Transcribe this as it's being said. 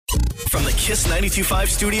the Kiss 92.5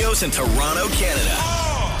 studios in Toronto, Canada.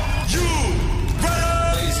 Are you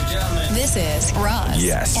ready? Ladies and gentlemen, this is Roz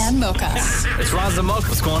Yes. and Mocha. it's Roz and Mocha.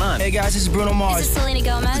 What's going on? Hey guys, this is Bruno Mars. This is Selena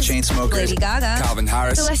Gomez. The Chainsmokers. Lady Gaga. Calvin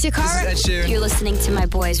Harris. Celestia Cara. This is Ed Sheeran. You're listening to my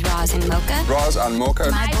boys Roz and Mocha. Roz and Mocha.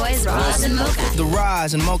 My boys Roz and Mocha. The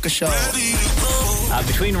Roz and Mocha Show.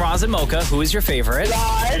 Between Roz and Mocha, who is your favorite?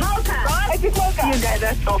 Mocha. Mocha. You guys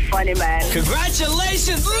are so funny, man.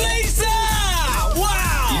 Congratulations, Lisa!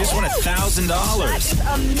 Wow! You just won $1,000. That is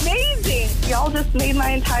amazing. Y'all just made my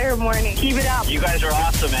entire morning. Keep it up. You guys are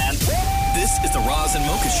awesome, man. This is the Roz and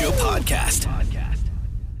Mocha Show podcast.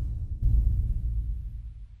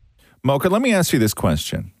 Mocha, let me ask you this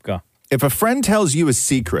question. Go. If a friend tells you a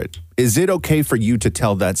secret, is it okay for you to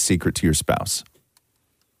tell that secret to your spouse?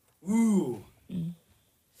 Ooh.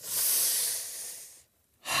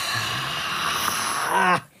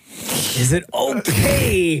 Is it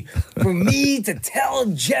okay for me to tell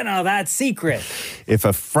Jenna that secret? If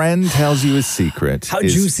a friend tells you a secret... How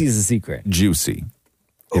juicy is the secret? Juicy.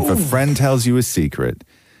 If a friend tells you a secret,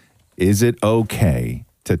 is it okay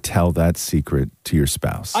to tell that secret to your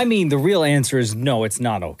spouse? I mean, the real answer is no, it's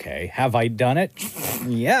not okay. Have I done it?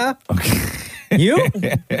 Yeah. Okay. You?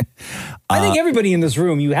 I think everybody in this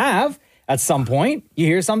room, you have at some point. You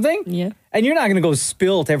hear something? Yeah. And you're not going to go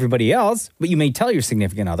spill to everybody else, but you may tell your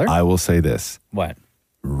significant other. I will say this. What?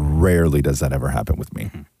 Rarely does that ever happen with me.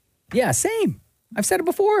 Yeah, same. I've said it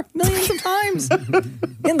before millions of times.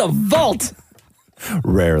 In the vault.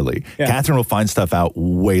 Rarely. Yeah. Catherine will find stuff out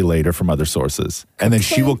way later from other sources. And then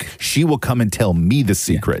she will come and tell me the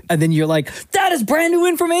secret. And then you're like, that is brand new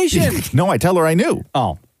information. No, I tell her I knew.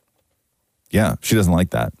 Oh. Yeah, she doesn't like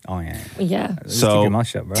that. Oh, yeah. Yeah. Keep So your mouth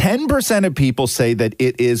shut, bro. 10% of people say that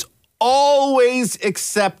it is always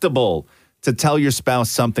acceptable to tell your spouse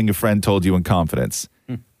something a friend told you in confidence.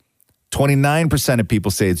 29% of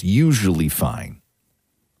people say it's usually fine.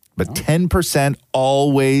 But 10%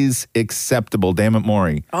 always acceptable. Damn it,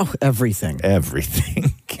 Maury. Oh, everything.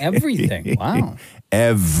 Everything. Everything. Wow.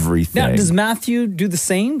 Everything. Now, does Matthew do the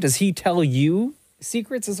same? Does he tell you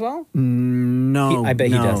secrets as well? No. I bet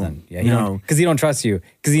he doesn't. Yeah, no. Because he don't trust you.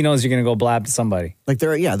 Because he knows you're going to go blab to somebody. Like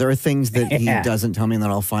there are things that he Yeah. doesn't tell me and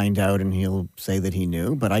that I'll find out and he'll say that he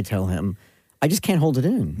knew, but I tell him, I just can't hold it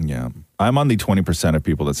in. Yeah. I'm on the 20% of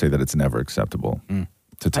people that say that it's never acceptable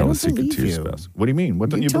to tell don't a secret believe to your you. spouse. What do you mean?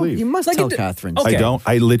 What don't you believe? You must Like tell it- Catherine. Okay. I don't.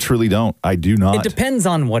 I literally don't. I do not. It depends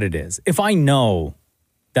on what it is. If I know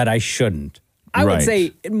that I shouldn't, I would Right.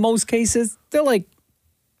 say in most cases, they're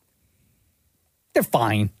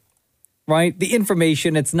fine, right? The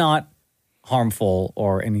information, it's not harmful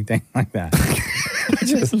or anything like that.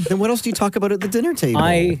 Then what else do you talk about at the dinner table?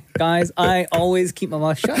 I always keep my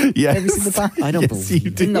mouth shut Yes. every single time. I don't Yes, you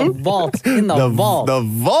believe do. In the vault. In the vault. The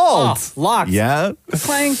vault. Oh, locked. Yeah.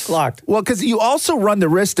 Clang, locked. Well, because you also run the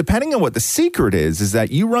risk, depending on what the secret is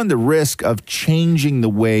that you run the risk of changing the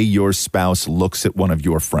way your spouse looks at one of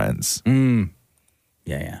your friends.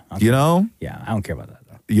 Yeah. You know? Yeah, I don't care about that,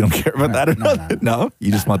 though. You don't care about that at all? No?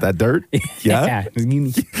 You just want that dirt? Yeah?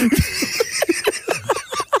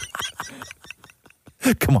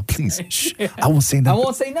 Come on, please. Shh. I won't say I nothing.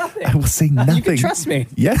 won't say nothing. I will say nothing. You can trust me.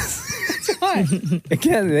 Yes. It's fine.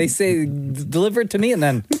 Again, they say deliver it to me and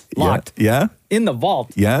then locked. Yeah? In the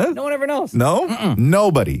vault. Yeah? No one ever knows. No?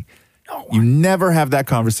 Nobody. No. You never have that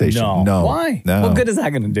conversation. No. Why? No. What good is that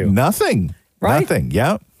going to do? Nothing. Right? Nothing.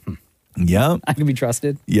 Yeah. Yeah. I can be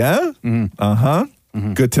trusted. Yeah. Uh-huh.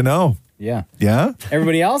 Good to know. Yeah. Yeah.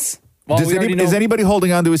 Everybody else? Well, we already know. Is anybody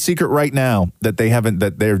holding on to a secret right now that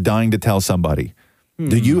they're dying to tell somebody?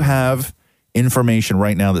 Do you have information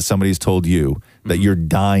right now that somebody's told you that you're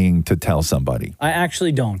dying to tell somebody? I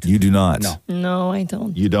actually don't. You do not. No. No, I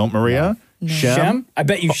don't. You don't, Maria? No. Shem? I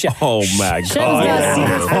bet you Shem. Oh my Shem's got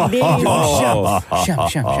secrets for days.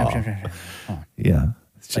 Shem. Yeah.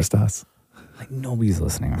 It's just us. Like nobody's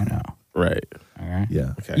listening right now. Right. Okay?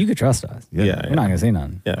 Yeah. Okay. You could trust us. Yeah. We're not going to say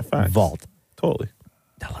nothing. Yeah, facts. Vault. Totally.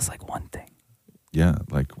 Tell us like one thing. Yeah.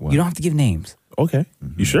 Like what? You don't have to give names. Okay.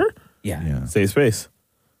 You sure? Yeah. Yeah. Safe space.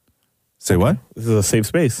 Say what? This is a safe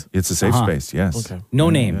space. It's a safe Uh-huh. space. Yes. Okay. No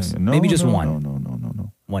Yeah, names. yeah, yeah. No, Maybe just no, one.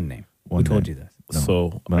 No. One name. One Who told name. you this? No.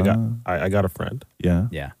 So I got a friend. Yeah.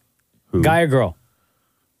 Yeah. Who? Guy or girl?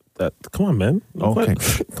 Come on, man. Okay.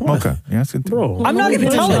 Come on. Okay. Yeah, it's good. Bro. I'm not going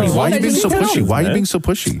to tell no. anyone. Why are you I being just so need to know. pushy? Why are you man. being so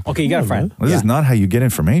pushy? Okay, you got a friend. This is not how you get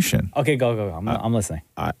information. Okay, go. I'm listening.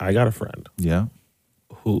 I got a friend Yeah.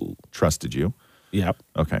 who, Trusted you. yep,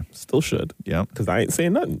 Okay. still should. Yeah. Because I ain't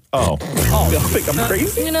saying nothing. Oh. Y'all think I'm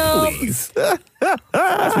crazy? You know. Please.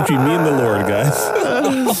 That's between me and the Lord, guys.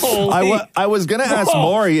 I was going to ask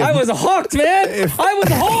Maury. I was hooked, man. I was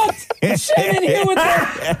hooked. Shame in here with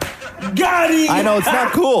that. Got him! I know, it's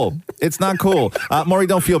not cool. It's not cool. Maury,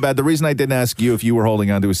 don't feel bad. The reason I didn't ask you if you were holding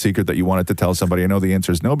on to a secret that you wanted to tell somebody, I know the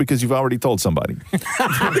answer is no, because you've already told somebody.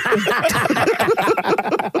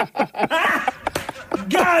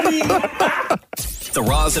 Got him! The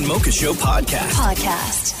Roz and Mocha Show podcast.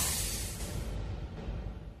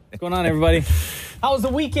 What's going on, everybody? How was the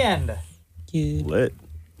weekend? Lit.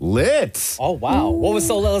 Lit. Oh, wow. What was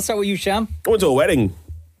so? Let's start with you, Shem. I went to a wedding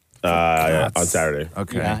on Saturday.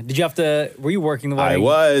 Okay. Yeah. Did you have to? Were you working the I wedding?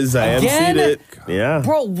 was. I Again? emceed it. Yeah.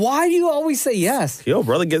 Bro, why do you always say yes? Yo,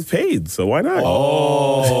 brother gets paid, so why not?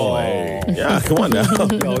 Oh. Yeah, come on now. Yo,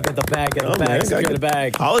 get the bag, get the Oh, bag, man, secure gotta the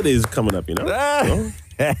bag. Holidays coming up, you know? Gotta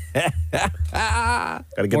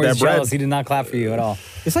get Maury's that bread. jealous. He did not clap for you at all.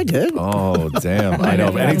 Yes, I did. Oh, damn. I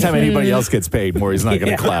know. Anytime anybody else gets paid, Maury's not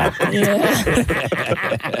going to clap.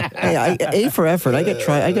 Hey, A for effort.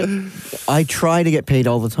 I try to get paid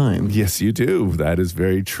all the time. Yes, you do. That is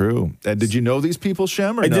very true. And did you know these people,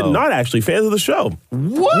 Shem, or I no? did not actually. Fans of the show.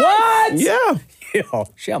 What? Yeah. Yo,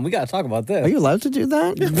 Shem, we got to talk about this. Are you allowed to do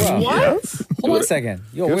that? Bro, Hold on a second.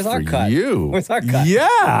 Yo, Good where's our for cut? you. Where's our cut?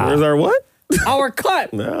 Yeah. Where's our what? Our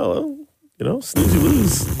cut. No, well, you know, snooze you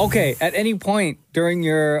lose. Okay, at any point during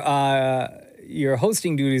your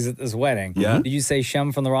hosting duties at this wedding, did you say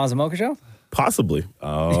Shem from the Roz and Mocha Show? Possibly.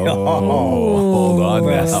 Hold on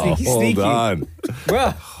now. Sneaky, Hold sneaky. on.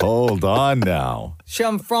 Bruh, Hold on now.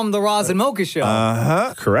 Shem from the Roz and Mocha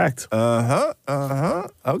Show. Correct. Okay.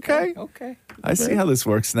 Okay. I see how this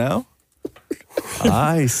works now.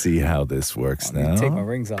 I see how this works now. Take my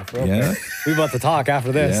rings off real Yeah. quick. We about to talk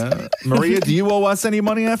after this. Yeah. Maria, do you owe us any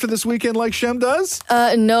money after this weekend like Shem does?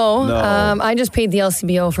 No. No. I just paid the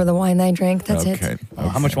LCBO for the wine I drank. That's it. Oh,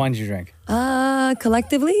 how much wine did you drink?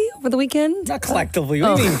 Collectively over the weekend? Not collectively.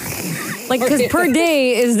 What do you mean? Like, because per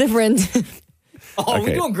day is different. Oh,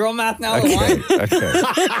 Okay. we doing girl math now with wine?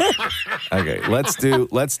 Okay. Let's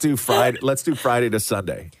do Friday. Let's do Friday to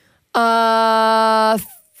Sunday.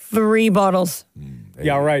 3 bottles.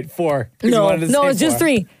 Yeah, right. 4. 'Cause you No, wanted to say it's just 4.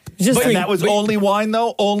 3. Just And 3. that was only wine,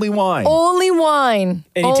 though? Only wine. Only wine.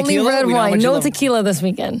 Any Only tequila? red We know how wine. much you No love- tequila this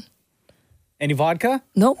weekend. Any vodka?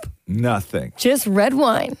 Nope. Nothing. Just red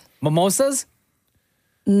wine. Mimosas?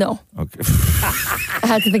 No. Okay. I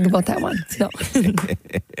had to think about that one. No.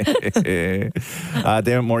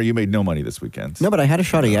 Damn it, Maury, you made no money this weekend. No, but I had a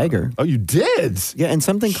shot of Jaeger. Oh, you did? Yeah, and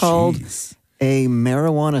something called Jeez. a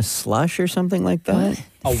marijuana slush or something like that.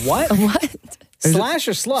 A what? What? Slash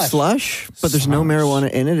or slush? Slush, but there's no marijuana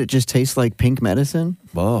in it. It just tastes like pink medicine.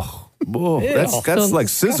 Oh, Ew. that's like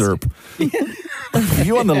scissor. Are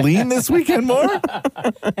you on the lean this weekend, More?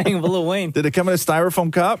 Hang of a Lil Wayne. Did it come in a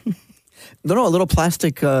styrofoam cup? No, a little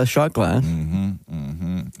plastic shot glass.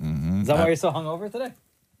 Is that why you're so hungover today?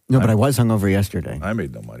 No, but I was hungover yesterday. I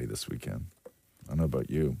made no money this weekend. I don't know about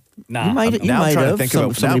you. Nah. You might now I'm trying to have. think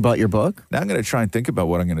about- Somebody now- bought your book. Now I'm going to try and think about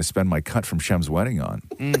what I'm going to spend my cut from Shem's wedding on.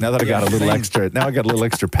 Now that I got a little extra, now I got a little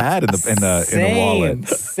extra pad in the wallet.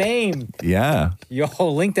 Same. Yeah, Yo,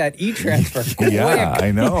 link that e-transfer quick. yeah,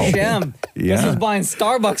 I know. Shem. Yeah. This was buying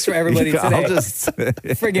Starbucks for everybody I'll today. just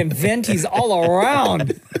Friggin' ventis all around.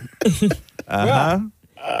 It was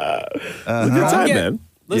a good time, Yeah. man.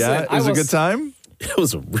 Listen, yeah. It was a good time. It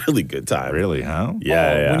was a really good time. Really, huh?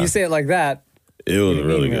 Yeah. When you say it like that, It was a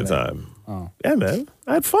really mean good it. time. Yeah, man.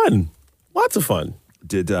 I had fun. Lots of fun.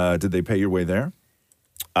 Did they pay your way there?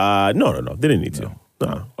 No. They didn't need to.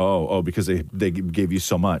 No. Oh, because they gave you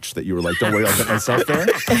so much that you were like, don't worry, I'll get myself there.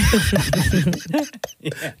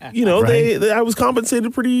 You know, Right. I was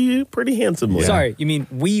compensated pretty handsomely. sorry, you mean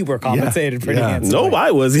we were compensated pretty Yeah. handsomely. No,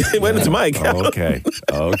 I was. It went into my account. Okay.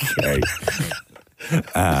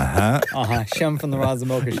 Shem from the Roz and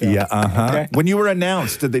Mocha Show. Yeah. Okay. When you were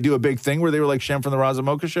announced, did they do a big thing where they were like Shem from the Roz and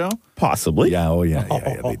Mocha Show? Possibly. Yeah. Oh, yeah.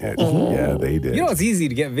 They did. Yeah, they did. You know it's easy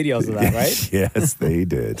to get videos of that, right? Yes, they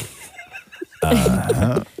did.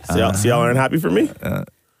 So y'all aren't happy for me?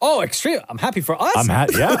 Oh, extreme. I'm happy for us. I'm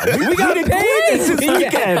happy. Yeah. we got paid this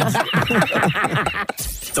weekend.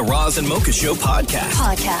 The Roz and Mocha Show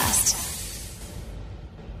podcast.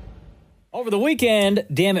 Over the weekend,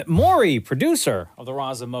 damn it, Maury, producer of the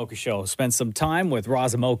Roz and Mocha Show, spent some time with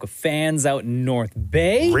Roz and Mocha fans out in North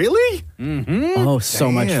Bay. Really? Oh, so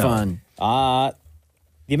much Damn. fun.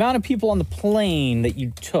 The amount of people on the plane that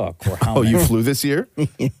you took were how Oh, many? you flew this year?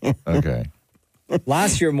 Okay.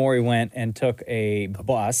 Last year, Maury went and took a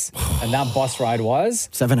bus, and that bus ride was.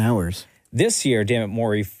 7 hours. This year, damn it,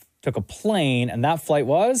 Maury took a plane, and that flight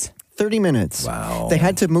was. 30 minutes. Wow. They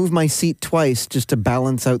had to move my seat twice just to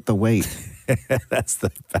balance out the weight.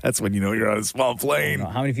 That's when you know you're on a small plane.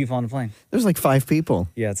 How many people on the plane? There's like 5 people.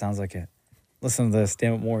 Yeah, it sounds like it. Listen to this.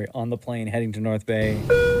 Damn it, Maury on the plane heading to North Bay.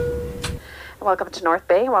 Welcome to North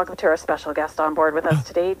Bay. Welcome to our special guest on board with us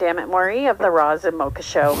today, Dammit Maury of the Roz and Mocha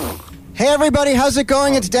Show. Hey, everybody, how's it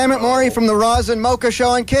going? It's Dammit Maury from the Roz and Mocha Show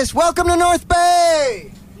on KISS. Welcome to North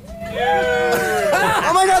Bay!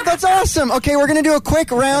 Oh, my God, that's awesome. Okay, we're going to do a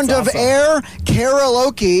quick round of air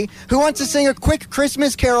karaoke. Who wants to sing a quick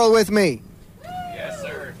Christmas carol with me? Yes,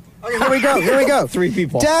 sir. Okay, here we go. 3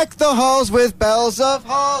 people. Deck the halls with bells of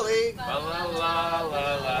holly. La la la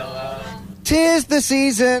la la la. 'Tis the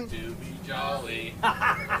season. To be jolly. La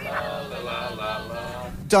la la la la.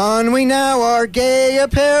 Don we now our gay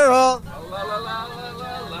apparel. La la la la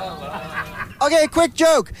la la la. Okay, quick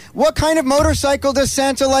joke. What kind of motorcycle does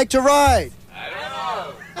Santa like to ride? I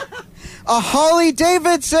don't know. A Harley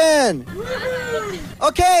Davidson.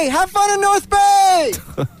 Okay, have fun in North Bay.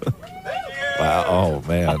 Wow. Oh,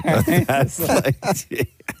 man. That's like...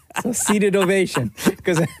 So seated ovation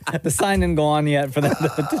because the sign didn't go on yet for them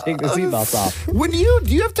to take the seatbelts off. Do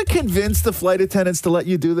you have to convince the flight attendants to let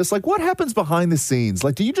you do this? Like, what happens behind the scenes?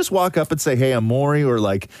 Like, do you just walk up and say, "Hey, I'm Maury," or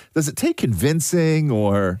like, does it take convincing?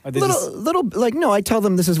 Or No, I tell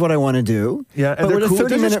them this is what I want to do. Yeah, and but with a cool.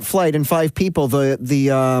 30-minute flight and 5 people,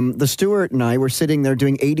 the steward and I were sitting there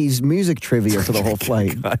doing 80s music trivia for the whole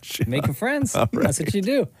flight. Gotcha. Making friends. All right. That's what you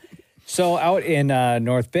do. So out in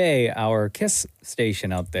North Bay, our KISS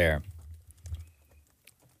station out there,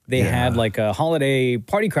 they had like a holiday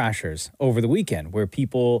party crashers over the weekend where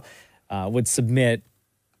people would submit,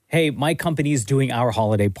 "Hey, my company's doing our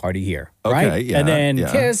holiday party here," Okay, right? yeah, and then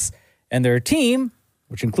yeah. KISS and their team,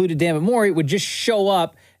 which included Dammit Maury, would just show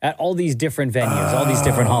up at all these different venues, all these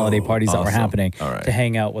different holiday parties that were awesome. happening All right. to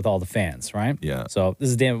hang out with all the fans, right? Yeah. So this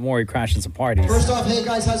is Dammit Maury crashing some parties. First off, hey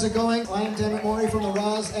guys, how's it going? I'm Dammit Maury from the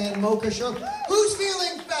Roz and Mocha Show. Who's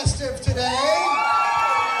feeling festive today?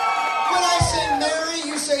 When I say Merry,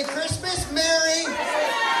 you say Christmas. Merry.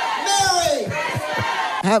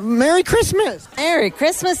 Merry Christmas. Merry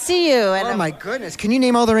Christmas to you. And Oh my goodness. Can you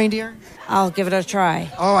name all the reindeer? I'll give it a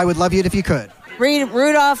try. Oh, I would love it if you could.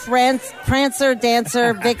 Rudolph, Prancer,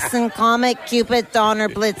 Dancer, Vixen, Comet, Cupid, Donner,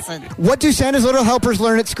 Blitzen. What do Santa's little helpers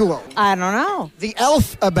learn at school? I don't know. The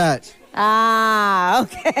alphabet. Ah,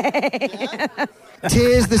 okay.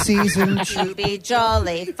 'Tis the season. To be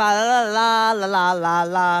jolly. Fa la la la la la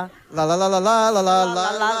la. La la la la la la la la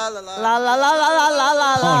la la La la la la la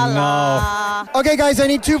la la la. Oh, Okay, guys, I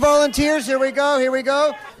need 2 volunteers. Here we go.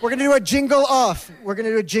 We're going to do a jingle off. Okay, we're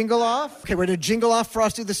going to jingle off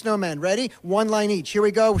Frosty the Snowman. Ready? 1 line each. Here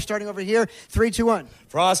we go. We're starting over here. 3, 2, 1.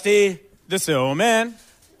 Frosty the Snowman.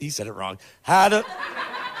 He said it wrong. Had a...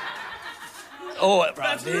 Oh,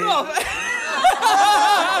 Frosty.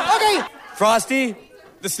 Okay. Frosty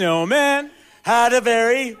the Snowman had a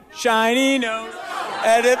very shiny nose.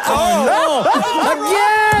 And it...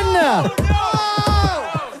 Again!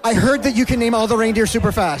 I heard that you can name all the reindeer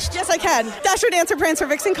super fast. Yes, I can. Dasher, Dancer, Prancer,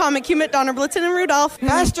 Vixen, Comet, Cupid, Donner, Blitzen, and Rudolph.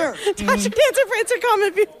 Faster. Dasher, Dancer, Prancer,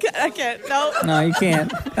 Comet, I can't. No. No, you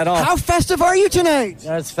can't at all. How festive are you tonight?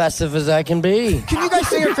 As festive as I can be. Can you guys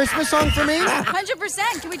sing a Christmas song for me?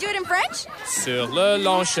 100%. Can we do it in French? Sur le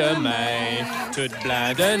long chemin, toute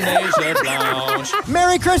plein de neige blanche.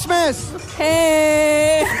 Merry Christmas.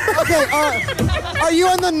 Hey. Okay, are you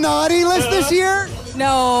on the naughty list this year?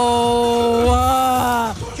 No.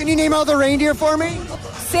 Can you name all the reindeer for me?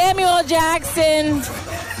 Samuel Jackson,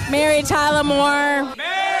 Mary Tyler Moore.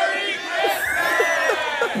 Merry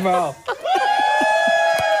Christmas! Bro.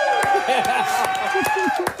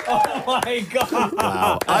 Oh my God.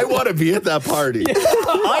 Wow. I want to be at that party.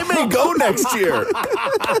 I may go next year.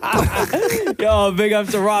 Yo, big up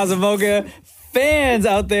to Roz and Mocha fans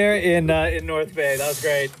out there in North Bay. That was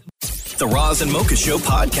great. The Roz and Mocha Show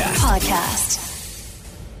podcast.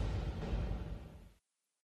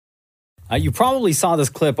 You probably saw this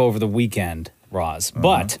clip over the weekend, Roz,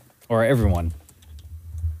 or everyone.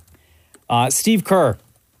 Steve Kerr,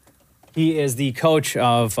 he is the coach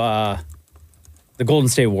of the Golden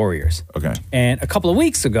State Warriors. Okay. And a couple of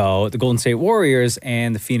weeks ago, the Golden State Warriors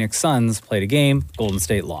and the Phoenix Suns played a game. Golden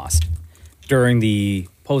State lost. During the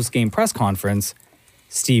post-game press conference,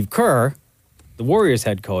 Steve Kerr, the Warriors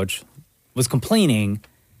head coach, was complaining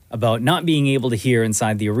about not being able to hear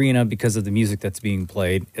inside the arena because of the music that's being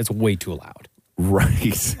played. It's way too loud.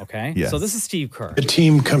 Right. Okay? Yes. So this is Steve Kerr. The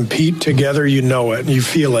team compete together, you know it, you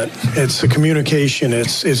feel it. It's the communication,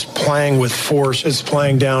 it's playing with force, it's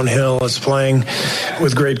playing downhill, it's playing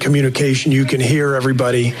with great communication. You can hear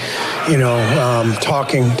everybody,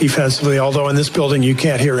 talking defensively, although in this building you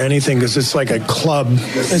can't hear anything because it's like a club.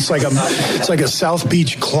 It's like a South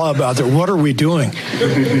Beach club out there. What are we doing?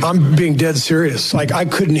 I'm being dead serious. Like, I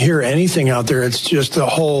couldn't hear anything out there. It's just the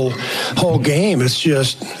whole game. It's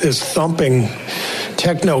just this thumping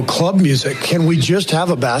techno club music. Can we just have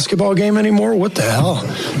a basketball game anymore? What the hell?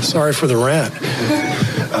 Sorry for the rant.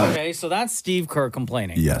 Okay, so that's Steve Kerr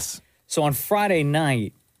complaining. Yes. So on Friday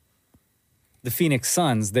night, the Phoenix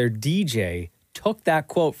Suns, their DJ, took that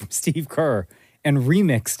quote from Steve Kerr and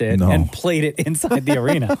remixed it and played it inside the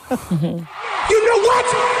arena. You know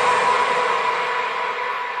what?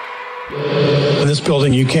 In this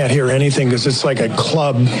building, you can't hear anything because it's like a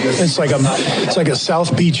club. It's like a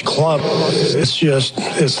South Beach club.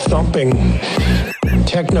 It's thumping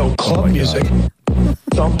techno club music.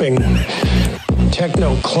 Thumping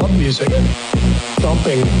techno club music.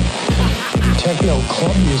 Thumping techno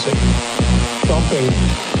club music. Thumping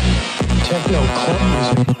techno club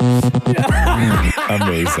music.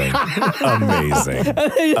 Amazing.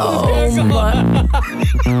 Oh my.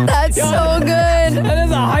 That's so good. That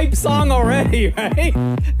is a hype song already, right?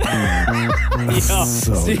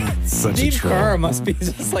 Steve Kerr must be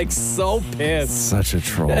just like so pissed. Such a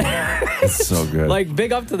troll. It's so good. Like,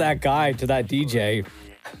 big up to that guy, to that DJ.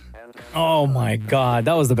 Oh my God,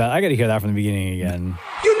 that was the best. I got to hear that from the beginning again.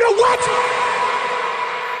 You know what?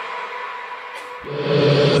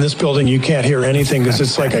 In this building, you can't hear anything because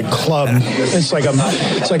it's like a club. It's like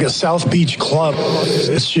a South Beach club.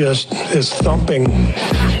 It's thumping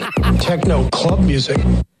techno club music.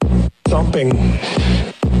 Thumping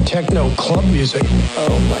techno club music.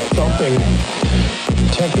 Oh my! Thumping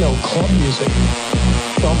techno club music.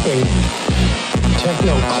 Thumping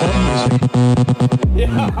techno club music.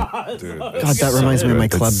 Yeah, dude, God, that reminds me of my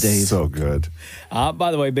club days. So good.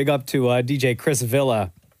 By the way, big up to DJ Chris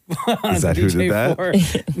Villa. Is that who did that? For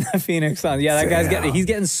the Phoenix Suns. Yeah, that guy's he's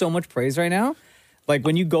getting so much praise right now. Like,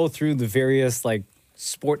 when you go through the various like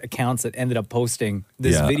sport accounts that ended up posting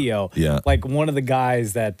this video, like one of the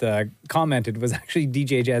guys that commented was actually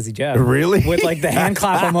DJ Jazzy Jeff. Really? With like the hand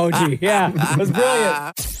clap emoji. Yeah, it was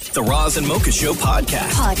brilliant. The Roz and Mocha Show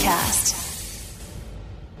podcast.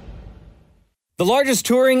 The largest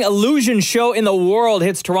touring illusion show in the world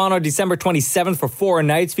hits Toronto December 27th for 4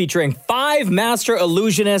 nights, featuring 5 master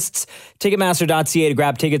illusionists. Ticketmaster.ca to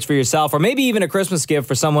grab tickets for yourself, or maybe even a Christmas gift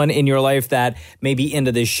for someone in your life that may be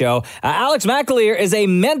into this show. Alex McAleer is a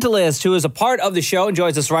mentalist who is a part of the show and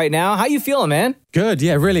joins us right now. How you feeling, man? Good,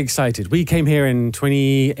 yeah, really excited. We came here in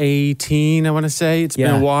 2018, I want to say. It's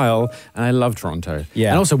been a while, and I love Toronto. Yeah.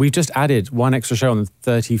 And also, we've just added one extra show on the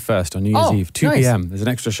 31st on New Year's Eve, 2 p.m. There's an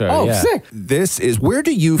extra show. Oh, sick. This is, where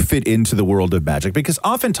do you fit into the world of magic? Because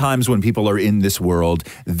oftentimes when people are in this world,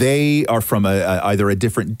 they are from either a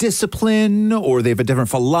different discipline or they have a different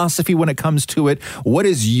philosophy when it comes to it. What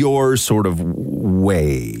is your sort of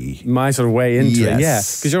way? My sort of way into it, yeah.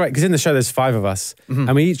 Yes. Because you're right, because in the show there's 5 of us,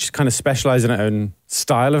 and we each kind of specialize in our own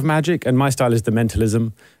style of magic, and my style is the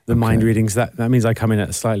mentalism, the mind readings. That means I come in at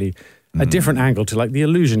a slightly a different angle to like the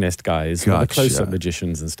illusionist guys, or the close-up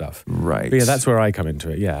magicians and stuff. Right. But yeah, that's where I come into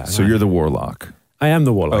it, yeah. So you're the warlock. I am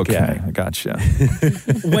the warlock, yeah. I gotcha.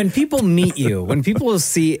 When people meet you, when people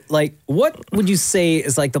see, like, what would you say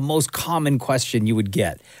is like the most common question you would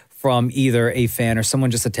get from either a fan or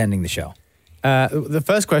someone just attending the show? The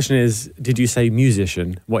first question is, did you say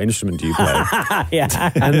musician? What instrument do you play?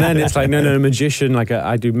 Yeah. And then it's like, no, magician, like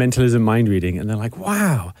I do mentalism, mind reading. And they're like,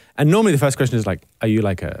 wow. And normally the first question is like, are you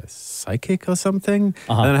like a psychic or something?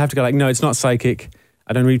 And then I have to go like, no, it's not psychic.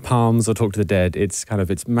 I don't read palms or talk to the dead. It's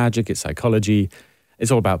magic, it's psychology.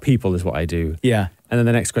 It's all about people is what I do. Yeah. And then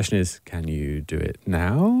the next question is, can you do it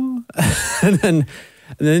now? And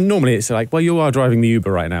then normally it's like, well, you are driving the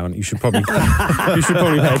Uber right now, and you should probably pay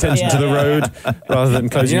attention to the road rather than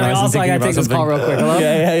closing your eyes and thinking about something. Also, I gotta take this call real quick. Hello?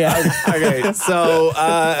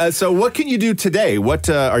 Okay, so what can you do today? What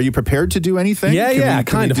are you prepared to do anything? Yeah,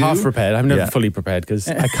 kind of half prepared. I'm never fully prepared because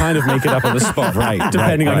I kind of make it up on the spot,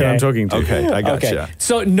 depending on who I'm talking to. Okay, I gotcha. Okay.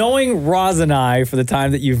 So knowing Roz and I for the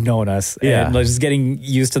time that you've known us, and just getting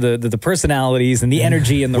used to the personalities and the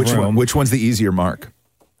energy in the room. Which one's the easier mark?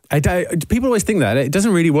 People always think that. It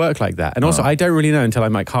doesn't really work like that. And also, I don't really know until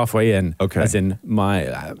I'm like halfway in. Okay. As in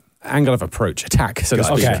my angle of approach, attack, so to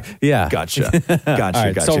speak. Okay. Yeah. Gotcha.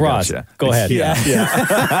 Gotcha. So, Roz, go ahead.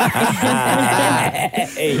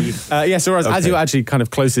 So Roz, as you're actually kind of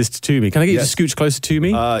closest to me, can I get you to scooch closer to me?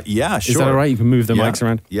 Yeah, sure. Is that all right? You can move the mics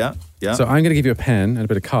around? Yeah. So I'm going to give you a pen and a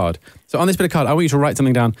bit of card. So on this bit of card, I want you to write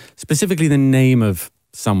something down, specifically the name of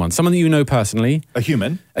someone that you know personally. A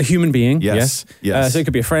human being. Yes. So it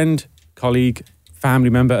could be a friend, colleague, family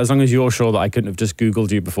member, as long as you're sure that I couldn't have just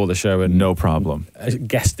Googled you before the show and no problem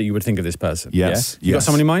guessed that you would think of this person. Yes. You got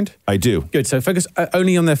someone in mind? I do. Good. So focus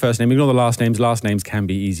only on their first name. Ignore the last names. Last names can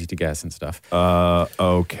be easy to guess and stuff.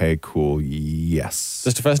 Okay, cool. Yes.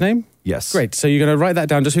 Just a first name? Yes. Great. So you're going to write that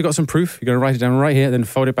down just so you've got some proof. You're going to write it down right here, then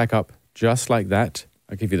fold it back up just like that.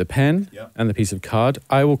 I'll give you the pen and the piece of card.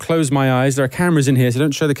 I will close my eyes. There are cameras in here, so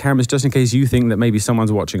don't show the cameras just in case you think that maybe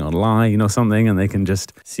someone's watching online or something and they can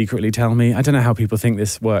just secretly tell me. I don't know how people think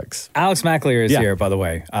this works. Alex McAleer is here, by the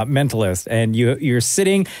way, Mentalist, and you're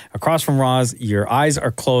sitting across from Roz. Your eyes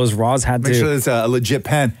are closed. Roz had Make to... sure it's a legit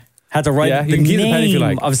pen. Had to write the you can keep the pen if you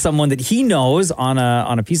name like. of someone that he knows on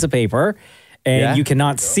a piece of paper, and you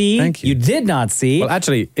cannot see. Thank you. You did not see. Well,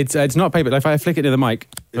 actually, it's not paper. If I flick it to the mic,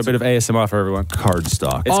 a bit of ASMR for everyone.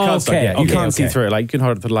 Cardstock. It's cardstock, yeah. You can't see through it. Like, you can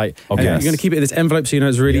hold it to the light. Okay. And you're going to keep it in this envelope so you know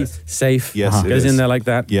it's really safe. Yes, it Goes is. in there like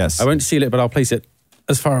that. Yes. I won't seal it, but I'll place it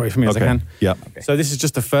as far away from me as I can. Yeah. So this is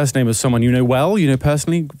just the first name of someone you know well, you know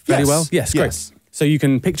personally, very well? Yes, great. Yes. So you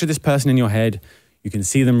can picture this person in your head. You can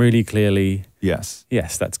see them really clearly. Yes.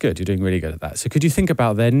 Yes, that's good. You're doing really good at that. So could you think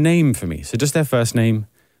about their name for me? So just their first name.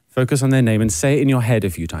 Focus on their name and say it in your head a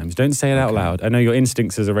few times. Don't say it out loud. I know your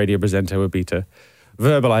instincts as a radio presenter would be to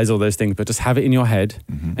verbalize all those things, but just have it in your head.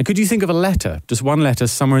 And could you think of a letter, just one letter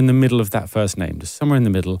somewhere in the middle of that first name, just somewhere in the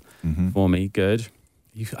middle for me? Good.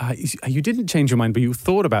 You didn't change your mind, but you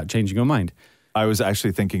thought about changing your mind. I was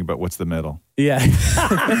actually thinking about what's the middle. Yeah.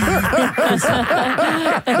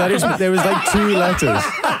 There was like 2 letters.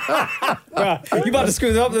 You about to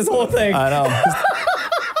screw up this whole thing. I know.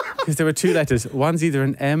 Because there were 2 letters. One's either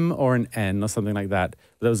an M or an N or something like that.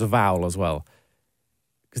 But there was a vowel as well.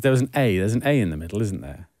 Because there was an A. There's an A in the middle, isn't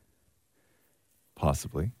there?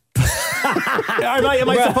 Possibly. Am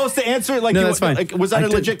I supposed to answer it? No, that's fine. Like, was that a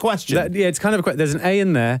legit question? Yeah, it's kind of a question. There's an A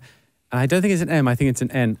in there. And I don't think it's an M. I think it's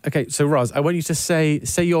an N. Okay, so Roz, I want you to say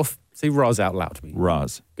Roz out loud to me.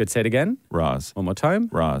 Roz. Good. Say it again. Roz. One more time.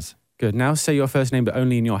 Roz. Good. Now say your first name, but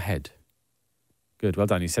only in your head. Good. Well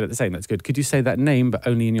done. You said it the same. That's good. Could you say that name, but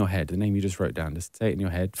only in your head? The name you just wrote down. Just say it in your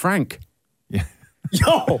head. Frank. Yeah.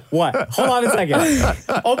 Yo, what? Hold on a second.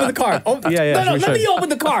 Open the card. Yeah. No, let me open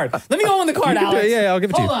the card. Let me open the card, Alex. Yeah, I'll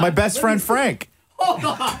give it to you. Hold on. My best friend, Frank. Hold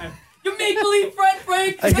on. Your make-believe friend,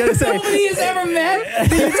 Frank, I gotta say- nobody has ever met,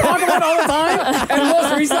 that you talk about all the time. And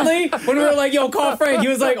most recently, when we were like, yo, call Frank, he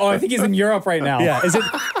was like, oh, I think he's in Europe right now. Yeah. Is it?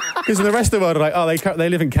 Because in the rest of the world are like, oh, they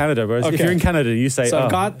live in Canada. Whereas if you're in Canada, you say, So oh.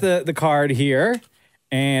 I've got the card here,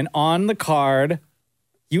 and on the card,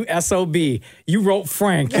 you SOB, you wrote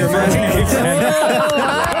Frank. Your imaginary friend.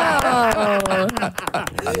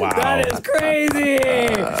 Wow. That is crazy.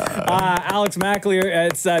 Alex McAleer,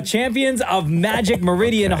 it's Champions of Magic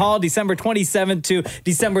Meridian Hall, December 27th to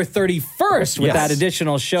December 31st with that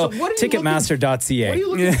additional show. So what are you Ticketmaster.ca. What are you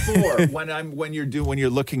looking for when you're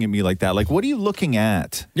looking at me like that? Like, what are you looking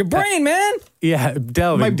at? Your brain, man. Yeah,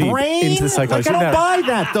 delving My deep brain? into the psychology. Like, I don't No. buy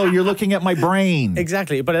that, though. You're looking at my brain.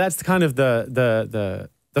 Exactly, but that's kind of the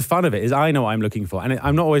fun of it is I know what I'm looking for, and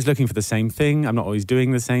I'm not always looking for the same thing. I'm not always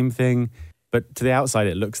doing the same thing, but to the outside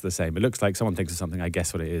it looks the same. It looks like someone thinks of something. I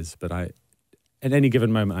guess what it is, but at any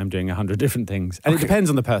given moment I'm doing 100 different things, and it depends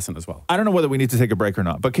on the person as well. I don't know whether we need to take a break or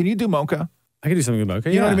not, but can you do mocha? I can do something with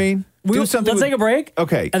mocha. You know what I mean? Do something. Let's take a break.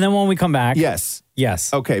 Okay. And then when we come back. Yes.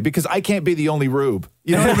 Yes. Okay, because I can't be the only rube.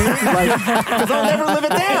 You know what I mean? Because I'll never live it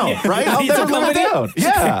down, right? I'll never live it down.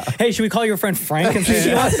 Yeah. Hey, should we call your friend Frank and see if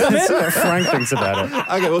he wants to come in? Frank thinks about it.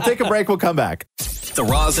 Okay, we'll take a break. We'll come back. The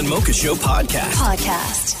Roz and Mocha Show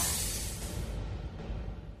podcast.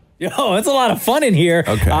 Yo, it's a lot of fun in here.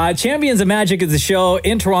 Okay. Champions of Magic is the show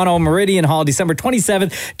in Toronto, Meridian Hall, December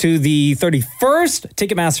 27th to the 31st,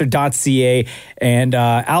 Ticketmaster.ca. And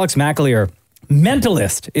Alex McAleer,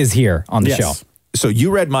 Mentalist, is here on the show. So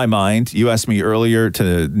you read my mind. You asked me earlier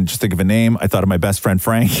to just think of a name. I thought of my best friend,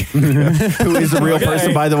 Frank, who is a real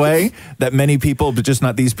person, by the way, that many people, but just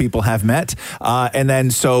not these people, have met. And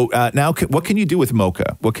then, now what can you do with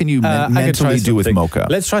mocha? What can you mentally do with mocha?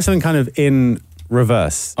 Let's try something kind of in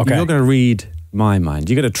reverse. Okay. You're going to read my mind.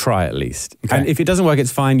 You're going to try at least. Okay. And if it doesn't work,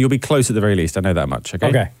 it's fine. You'll be close at the very least. I know that much.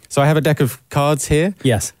 Okay. So I have a deck of cards here.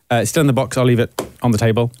 Yes. It's still in the box. I'll leave it on the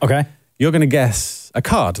table. Okay. You're going to guess a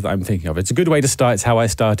card that I'm thinking of. It's a good way to start. It's how I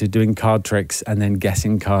started doing card tricks and then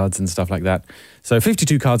guessing cards and stuff like that. So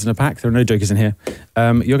 52 cards in a pack. There are no jokers in here.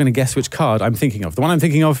 You're going to guess which card I'm thinking of. The one I'm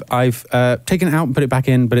thinking of, I've taken it out and put it back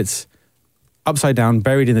in, but it's upside down,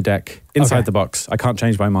 buried in the deck, inside the box. I can't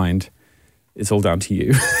change my mind. It's all down to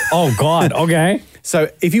you. Oh, God. Okay.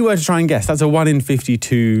 So if you were to try and guess, that's a 1 in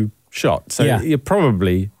 52 shot. So you're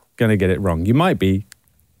probably going to get it wrong. You might be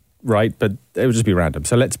right, but it would just be random.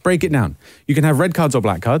 So let's break it down. You can have red cards or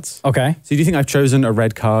black cards. Okay. So do you think I've chosen a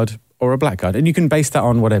red card or a black card? And you can base that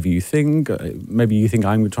on whatever you think. Maybe you think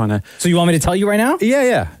I'm trying to... So you want me to tell you right now?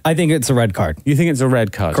 Yeah. I think it's a red card. You think it's a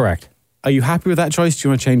red card? Correct. Are you happy with that choice? Do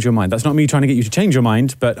you want to change your mind? That's not me trying to get you to change your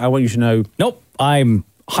mind, but I want you to know... Nope. I'm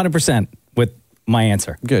 100% with my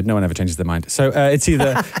answer. Good. No one ever changes their mind. So it's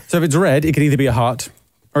either... So if it's red, it could either be a heart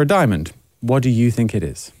or a diamond? What do you think it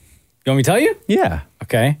is? You want me to tell you? Yeah.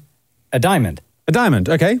 Okay. A diamond. A diamond,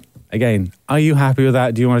 okay. Again, are you happy with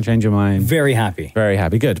that? Do you want to change your mind? Very happy. Very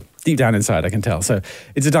happy. Good. Deep down inside, I can tell. So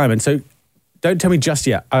it's a diamond. So don't tell me just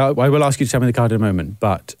yet. I will ask you to tell me the card in a moment.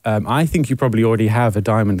 But I think you probably already have a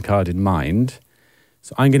diamond card in mind.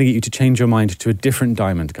 So I'm going to get you to change your mind to a different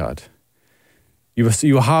diamond card. You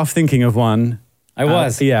were half thinking of one. I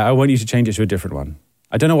was. Yeah, I want you to change it to a different one.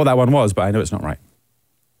 I don't know what that one was, but I know it's not right.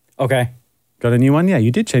 Okay. Got a new one? Yeah,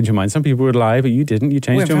 you did change your mind. Some people would lie, but you didn't. You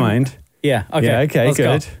changed your mind. Yeah, okay. Yeah, okay, Let's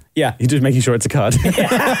good. go. Yeah. You're just making sure it's a card.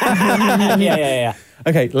 Yeah.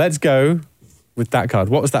 Okay, let's go with that card.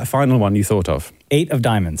 What was that final one you thought of? 8 of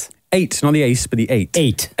diamonds. 8, not the ace, but the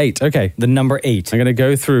 8. 8, okay. The number 8. I'm going to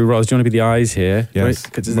go through, Roz, do you want to be the eyes here? Yes.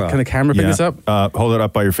 Right? Can the camera pick this up? Hold it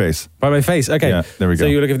up by your face. By my face, okay. Yeah, there we go. So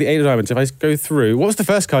you're looking at the 8 of diamonds. If I go through, what was the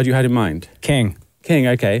first card you had in mind? King. King,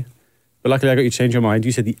 okay. But luckily I got you to change your mind.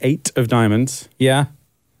 You said the 8 of diamonds. Yeah.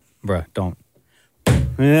 Bruh, don't.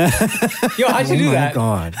 Yeah. Yo, how'd you do that? Oh,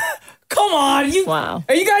 my God. Come on. Wow.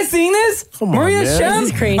 Are you guys seeing this? Come on, Maria's man. chef?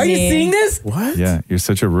 This is crazy. Are you seeing this? What? Yeah, you're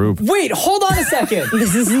such a rube. Wait, hold on a second.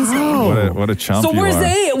 This is insane. What a chump So you where's are.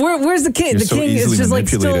 the 8? Where's the king? You're The so king is easily just like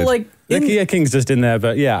still manipulated. like... Yeah, King's just in there,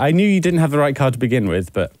 but yeah, I knew you didn't have the right card to begin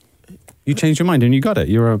with, but you changed your mind and you got it.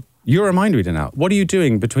 You're a mind reader now. What are you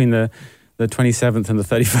doing between the 27th and the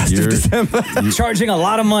 31st of December? Charging a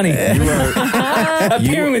lot of money.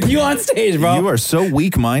 Appearing with you on stage, bro. You are so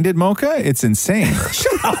weak-minded, Mocha. It's insane.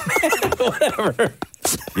 Whatever.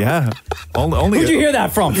 Yeah. Only. Who'd you hear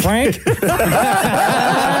that from, Frank?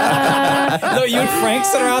 No, you and Frank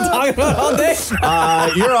sit around talking about it all day?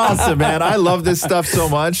 You're awesome, man. I love this stuff so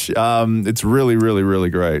much. It's really, really, really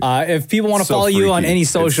great. If people want to So follow you on freaky. any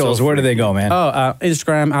It's so socials, where do they go, man?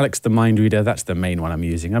 Instagram, Alex the Mind Reader. That's the main one I'm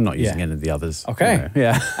using. I'm not using any of the others. Okay. You know,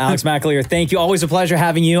 yeah. Alex McAleer, thank you. Always a pleasure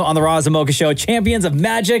having you on the Roz and Mocha Show. Champions of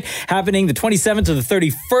Magic happening the 27th to the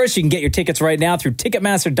 31st. You can get your tickets right now through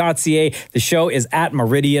Ticketmaster.ca. The show is at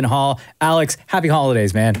Meridian Hall. Alex, happy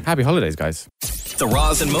holidays, man. Happy holidays, guys. The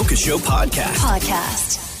Roz and Mocha Show podcast.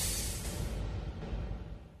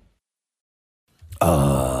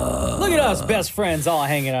 Look at us, best friends, all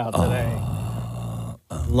hanging out today.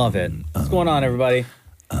 Love it. What's going on, everybody?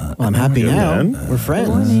 Well, I'm happy now. We're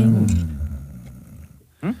friends.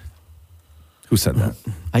 Who said that?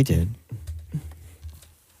 I did.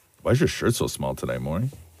 Why is your shirt so small today, Maury?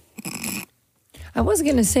 I was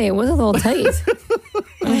going to say, it was a little tight.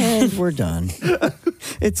 And we're done.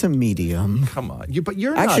 It's a medium. Come on. But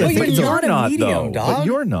you're Actually, not. I think it's you're not a not, medium, though. dog. But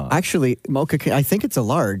you're not. Actually, Mocha, I think it's a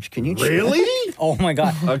large. Can you check? Really? Oh, my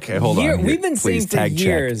God. Okay, hold on. Here. We've been Please, saying for tag check.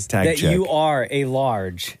 years Tag that check. you are a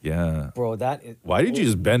large. Yeah. Bro, that is... Why did you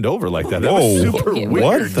just bend over like that? That was super weird.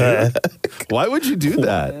 What the dude. Why would you do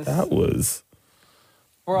that? That was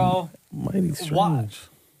Bro. mighty strange. What?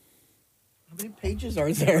 How many pages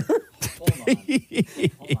are there? Hold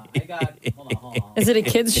on. Hold on. Is it a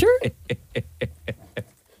kid's shirt?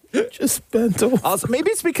 Just bent over. Also,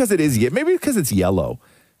 maybe it's because it is. Maybe because it's yellow.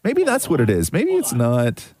 Maybe that's what it is. Maybe it's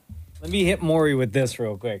not. Let me hit Maury with this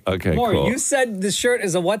real quick. Okay, Maury, cool. you said the shirt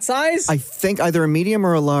is a what size? I think either a medium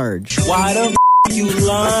or a large. Why the you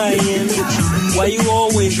lying? Why you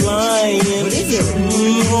always lying?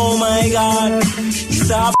 Oh my God.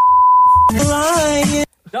 Stop lying.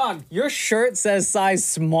 Dog, your shirt says size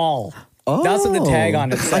small. That's what the tag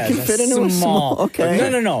on it says. I can fit into a small. Okay.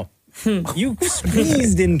 No. You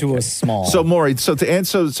squeezed into a small. So, Maury, so to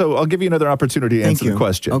answer, so I'll give you another opportunity to answer the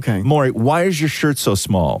question. Okay. Maury, why is your shirt so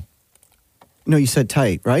small? No, you said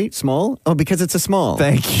tight, right? Small? Oh, because it's a small.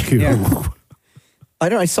 Thank you. Yeah. I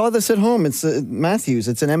don't. I saw this at home. It's Matthews.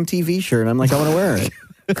 It's an MTV shirt. I'm like, I want to wear it.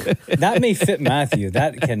 That may fit Matthew.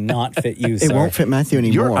 That cannot fit you, sir. It won't fit Matthew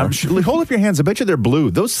anymore. Hold up your hands. I bet you they're blue.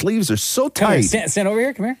 Those sleeves are so Come tight. here, stand over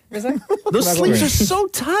here. Come here for a second. Those sleeves are so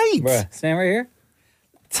tight. Bruh, stand right here.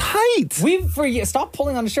 Tight. Stop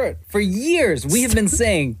pulling on the shirt. For years, we have been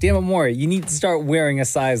saying, damn it, Maury, you need to start wearing a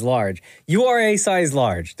size large. You are a size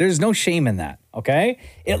large. There's no shame in that, okay?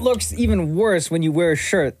 It looks even worse when you wear a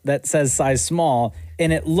shirt that says size small,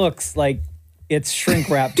 and it looks like it's shrink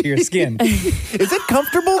wrapped to your skin. Is it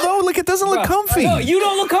comfortable, though? Like, it doesn't look comfy. No, you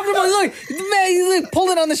don't look comfortable. Look, man, you look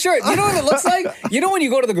pulling on the shirt. You know what it looks like? You know when you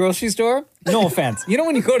go to the grocery store? No offense. You know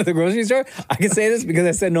when you go to the grocery store? I can say this because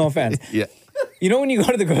I said no offense. Yeah. You know when you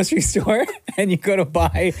go to the grocery store and you go to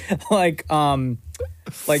buy like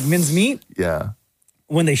mincemeat? Yeah.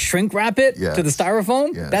 when they shrink wrap it Yes. to the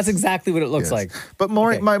styrofoam, Yes. that's exactly what it looks Yes. like. But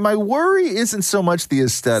Maury, my worry isn't so much the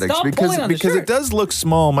aesthetics Stop because pulling on the it shirt. does look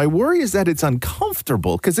small. My worry is that it's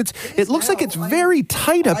uncomfortable because it looks like it's very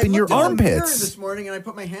tight up in your armpits. This morning, and I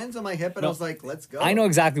put my hands on my hip, and I was like, "Let's go." I know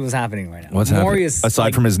exactly what's happening right now. What's Maury happening? is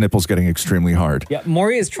Aside from his nipples getting extremely hard. Yeah,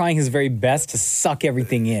 Maury is trying his very best to suck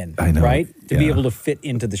everything in. I know. Right? To be Yeah. able to fit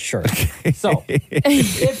into the shirt. So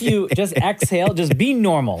if you just exhale, just be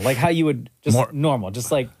normal, like how you would just normal.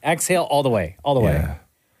 Just like exhale all the way.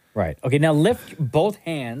 Right. Okay, now lift both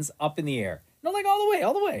hands up in the air. No, like all the way.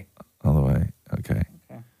 All the way. Okay.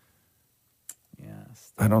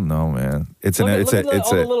 I don't know, man. It's Look an at- it's look a at it's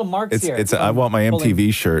all a the little marks it's here. it's a, I want my Pulling.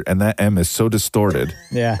 MTV shirt, and that M is so distorted.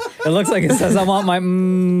 Yeah. It looks like it says I want my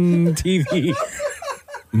TV.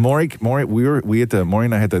 Maury, Maury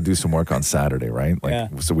and I had to do some work on Saturday, right?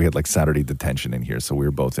 So we had like Saturday detention in here, so we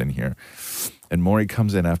were both in here. And Maury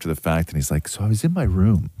comes in after the fact, and he's like, "So I was in my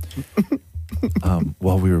room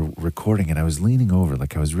while we were recording, and I was leaning over,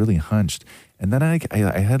 like I was really hunched, and then I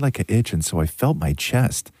had like an itch, and so I felt my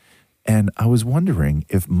chest, and I was wondering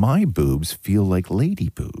if my boobs feel like lady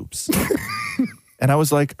boobs." And I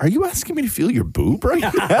was like, "Are you asking me to feel your boob right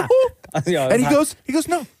now?" And he goes,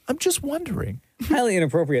 "No, I'm just wondering." Highly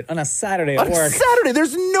inappropriate on a Saturday at On work. Saturday,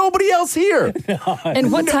 there's nobody else here.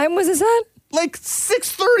 And what time was this at? Like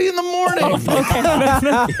 6:30 in the morning.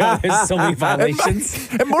 Yeah, there's so many violations.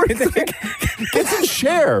 And Maury gets in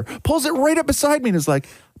chair, pulls it right up beside me, and is like,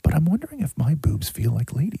 "But I'm wondering if my boobs feel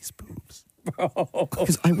like ladies' boobs."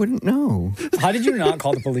 Because I wouldn't know. How did you not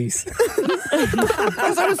call the police?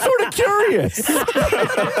 Because I was sort of curious.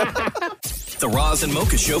 The Roz and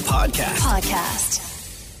Mocha Show podcast.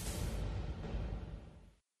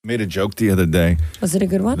 Made a joke the other day. Was it a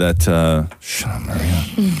good one? That shut up, Maria.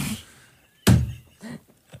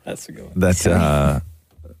 That's a good one. That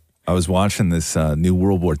I was watching this new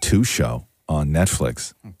World War II show on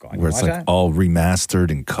Netflix, where it's watch like that? all remastered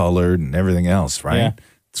and colored and everything else, right? Yeah.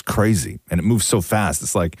 It's crazy, and it moves so fast.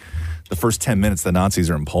 It's like the first 10 minutes the Nazis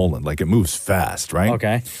are in Poland. Like it moves fast, right?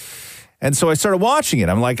 Okay. And so I started watching it.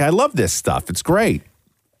 I'm like, I love this stuff. It's great.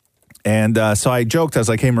 And so I joked. I was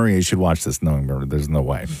like, "Hey, Maria, you should watch this." No, there's no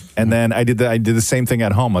way. And then I did the same thing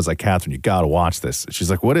at home. I was like, "Catherine, you got to watch this." She's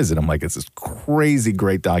like, "What is it?" I'm like, "It's this crazy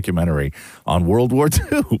great documentary on World War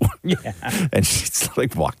II." Yeah. And she's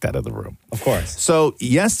like walked out of the room. Of course. So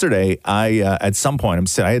yesterday, I at some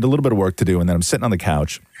point, I had a little bit of work to do, and then I'm sitting on the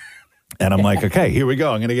couch. And I'm like, "Okay, here we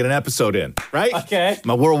go. I'm going to get an episode in, right?" Okay.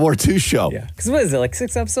 My World War II show. Yeah. Because what is it, like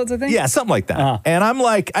 6 episodes, I think? Yeah, something like that. And I'm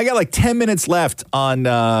like, I got like 10 minutes left on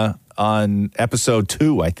episode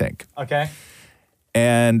 2, I think. Okay.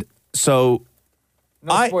 And so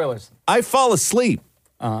No spoilers. I fall asleep,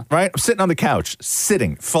 right? I'm sitting on the couch,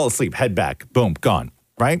 fall asleep, head back, boom, gone,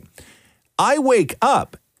 right? I wake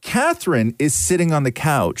up. Catherine is sitting on the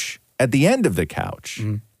couch at the end of the couch.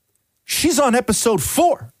 She's on episode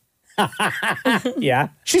 4. Yeah.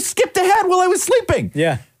 She skipped ahead while I was sleeping.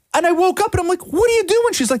 Yeah. And I woke up and I'm like, "What are you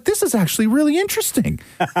doing?" She's like, "This is actually really interesting."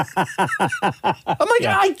 I'm like,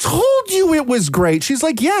 "I told you it was great." She's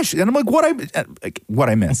like, "Yeah." And I'm like, what I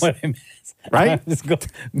miss? What I miss. Right? Just go to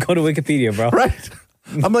Wikipedia, bro. Right.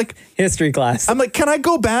 I'm like, history class. I'm like, "Can I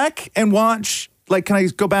go back and watch, like, can I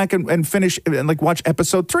go back and finish and like watch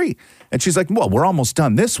episode 3? And she's like, "Well, we're almost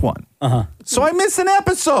done this one." So I miss an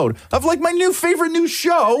episode of like my favorite new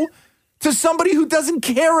show to somebody who doesn't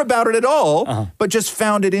care about it at all, but just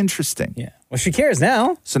found it interesting. Yeah. Well, she cares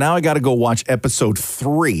now. So now I got to go watch episode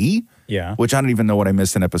 3. Yeah. Which I don't even know what I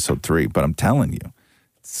missed in episode 3, but I'm telling you,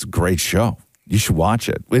 it's a great show. You should watch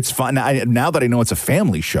it. It's fun. Now that I know it's a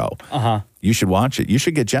family show, you should watch it. You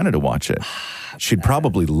should get Jenna to watch it. She'd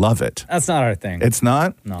probably love it. That's not our thing. It's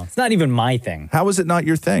not? No, it's not even my thing. How is it not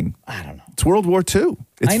your thing? I don't know. It's World War II.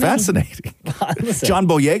 It's I know. fascinating. Listen. John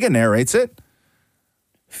Boyega narrates it.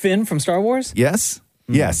 Finn from Star Wars? Yes.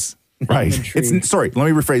 Yes. Right. intrigued. Sorry, let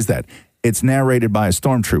me rephrase that. It's narrated by a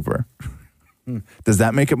stormtrooper. Does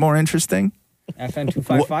that make it more interesting? FN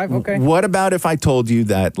 255, okay. What about if I told you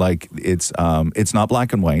that like it's not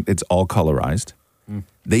black and white, it's all colorized.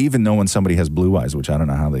 They even know when somebody has blue eyes, which I don't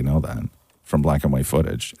know how they know that from black and white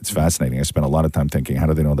footage. It's fascinating. I spent a lot of time thinking, how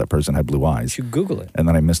do they know that person had blue eyes? You Google it. And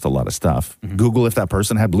then I missed a lot of stuff. Google if that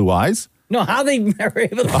person had blue eyes. No, how they were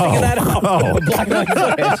able to figure that out. Black and white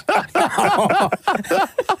footage.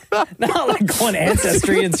 Not like go on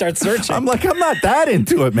Ancestry and start searching. I'm like, I'm not that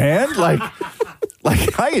into it, man.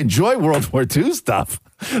 Like I enjoy World War II stuff,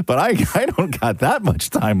 but I don't got that much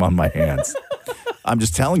time on my hands. I'm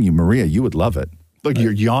just telling you, Maria, you would love it. Look,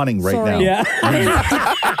 you're yawning right now. Yeah.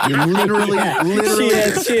 You're literally.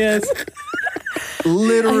 She is.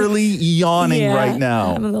 literally yawning Yeah, right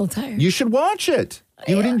now. I'm a little tired. You should watch it.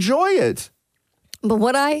 You would enjoy it. But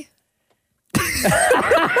would I?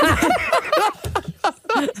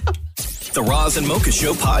 The Roz and Mocha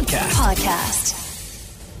Show podcast.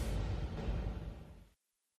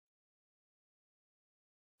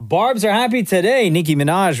 Barbs are happy today. Nicki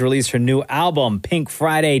Minaj released her new album, Pink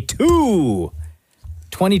Friday 2.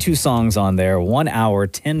 22 songs on there, 1 hour,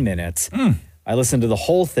 10 minutes. I listened to the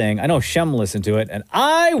whole thing. I know Shem listened to it, and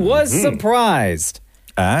I was surprised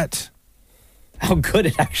at how good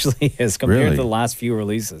it actually is compared Really? to the last few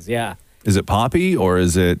releases. Yeah. Is it poppy or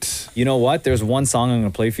is it? You know what? There's one song I'm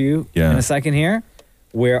going to play for you Yeah. in a second here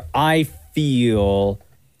where I feel,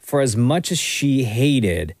 for as much as she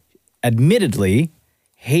admittedly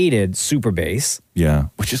hated Super Bass. Yeah.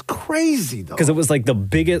 Which is crazy, though. Because it was like the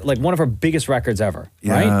biggest, like one of her biggest records ever,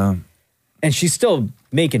 right? Yeah. And she's still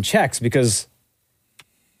making checks because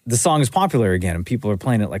the song is popular again and people are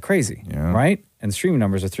playing it like crazy, right? And the streaming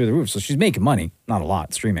numbers are through the roof. So she's making money, not a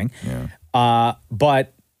lot streaming.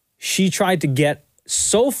 But she tried to get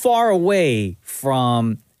so far away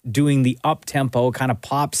from doing the up-tempo kind of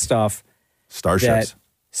pop stuff. Starships,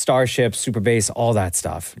 Super Bass, all that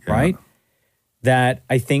stuff, right? That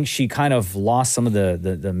I think she kind of lost some of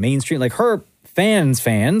the mainstream. Like her fans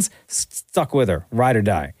stuck with her, ride or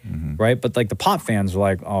die, right? But like the pop fans were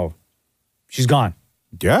like, oh, she's gone.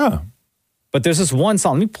 Yeah. But there's this one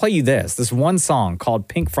song. Let me play you this one song called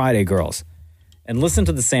Pink Friday Girls. And listen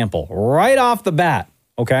to the sample right off the bat,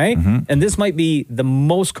 okay? And this might be the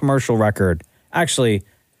most commercial record, actually,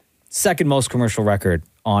 second most commercial record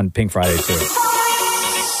on Pink Friday 2.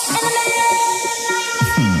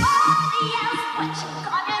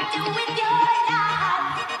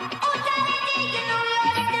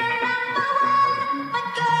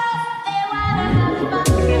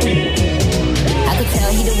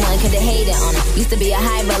 Could've hated on him. Used to be a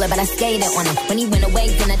high roller, but I skated on him. When he went away,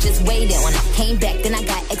 then I just waited on him. Came back, then I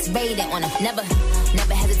got X-rated on him. Never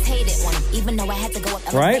hesitated on him, even though I had to go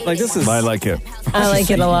up. Right? Like this is. I like it. I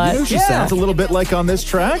like it a lot. You know, she sounds a little bit like on this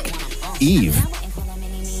track, Eve.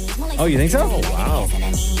 Oh, you think so? Oh, wow.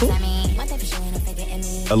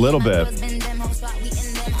 A little bit.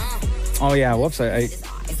 Oh yeah. Whoops. I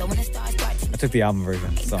took the album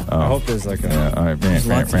version, so I hope there's like a. All right, there's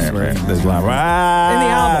lots of swearing. There's a lot. In the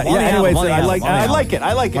album. on the Anyways, album, I like it.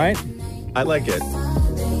 I like it. Right? I like it.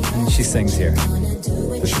 And she sings here.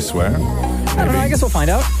 Does she swear? I don't know. I guess we'll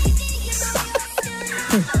find out.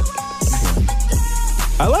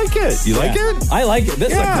 I like it. You like it? I like it.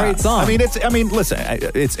 This is a great song. I mean, listen.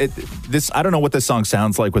 This. I don't know what this song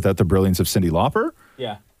sounds like without the brilliance of Cyndi Lauper.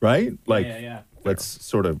 Yeah. Right. Like, Yeah. let's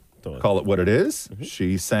sort of call it what it is.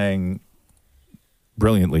 She sang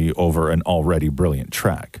brilliantly over an already brilliant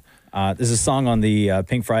track. There's a song on the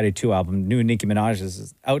Pink Friday 2 album, new Nicki Minaj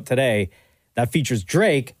is out today, that features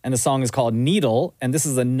Drake, and the song is called Needle, and this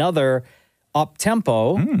is another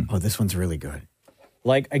up-tempo. Oh, this one's really good.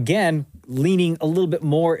 Like, again, leaning a little bit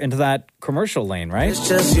more into that commercial lane, right? It's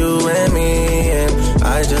just you and me, and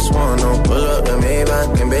I just wanna pull up the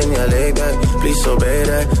Maybach and bend your leg back. Please obey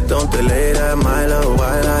that, don't delay that. My love,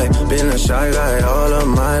 white eye, been a shy guy all of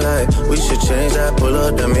my life. We should change that, pull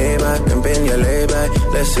up the Maybach and bend your leg back.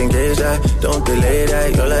 Let's engage that, don't delay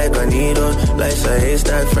that. You're like a needle, life's a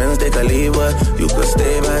haystack. Friends, they can leave, but you could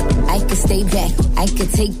stay back. I could stay back, I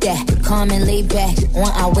could take that. Calm and lay back, on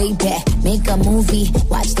our way back. Make a movie,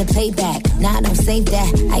 watch the playback. Nah, don't say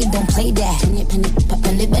that, I don't play that.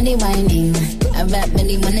 Penny whining, I rap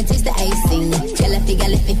really wanna taste the icing. Jalafi,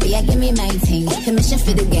 give me my ting. Permission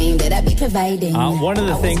for the game that I be providing. One of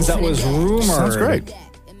the things that was rumored Sounds great.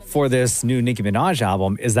 for this new Nicki Minaj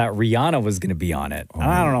album is that Rihanna was going to be on it. And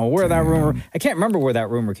I don't know where that rumor, I can't remember where that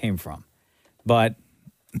rumor came from. But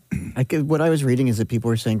what I was reading is that people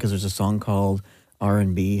were saying, because there's a song called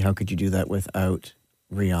R&B, how could you do that without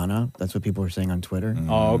Rihanna? That's what people were saying on Twitter.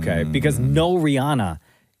 Oh, okay. Because no Rihanna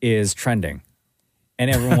is trending. And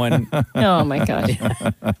everyone... Oh, my God.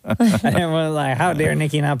 and everyone's like, how dare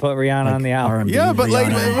Nicki not put Rihanna on the album? Yeah, but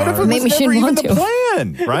like, what if it was Maybe she never didn't even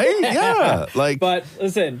want the plan, right? Yeah, like. But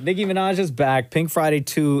listen, Nicki Minaj is back. Pink Friday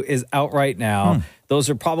 2 is out right now. Those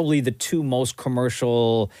are probably the two most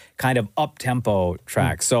commercial kind of up-tempo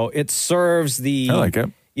tracks. So it serves the... I like it.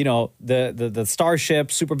 You know, the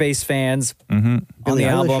Starship, Super Bass fans Billie on the Eilish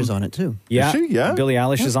album. is on it too. Yeah, Is she? Yeah. Billie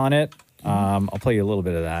Eilish is on it. I'll play you a little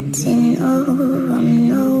bit of that. I'm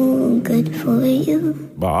no good for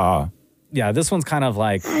you. Bah. Yeah, this one's kind of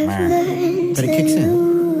like... But it kicks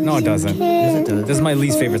in. No, it doesn't. Yes, it does. This is my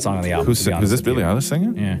least favorite song on the album. Who's to be is honest this with Billie you. Eilish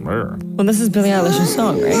singing? Yeah. Where? Well, this is Billie Eilish's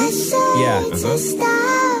song, right? Yeah. Is this?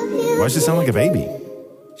 Why does she sound like a baby?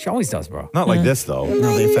 She always does, bro. Not like this, though.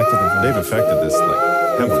 No, they affected it. They've affected this. Like,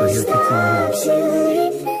 heavily.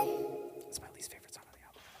 It's my least favorite song on the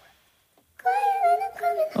album.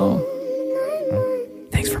 Oh.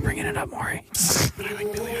 Thanks for bringing it up, Maury. You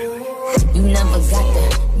never got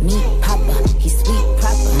the meat popper. He's sweet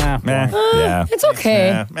proper. Meh. Yeah. It's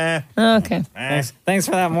okay. Meh. Okay. Thanks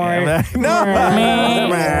for that, Maury.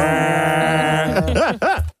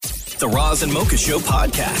 The Roz and Mocha Show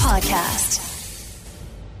podcast.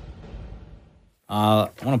 I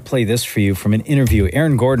want to play this for you from an interview.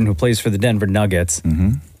 Aaron Gordon, who plays for the Denver Nuggets,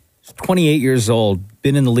 28 years old,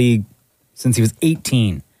 been in the league since he was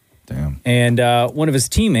 18. Damn. And one of his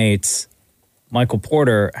teammates, Michael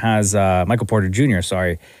Porter Jr.,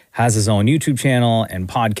 has his own YouTube channel and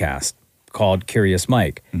podcast called Curious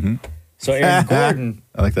Mike. So Aaron Gordon,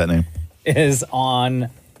 I like that name, is on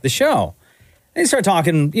the show. They start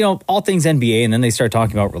talking, all things NBA, and then they start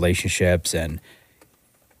talking about relationships. And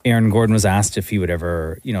Aaron Gordon was asked if he would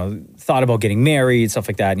ever, thought about getting married, stuff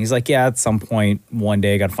like that. And he's like, yeah, at some point, one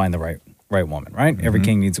day, I got to find the right woman, right? Every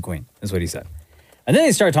king needs a queen, is what he said. And then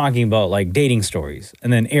they start talking about like dating stories.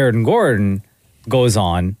 And then Aaron Gordon goes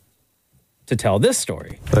on to tell this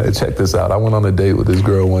story. Hey, check this out. I went on a date with this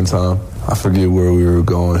girl one time. I forget where we were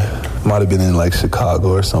going. Might have been in like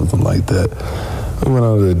Chicago or something like that. We went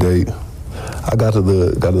on a date. I got to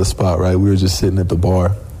the spot, right? We were just sitting at the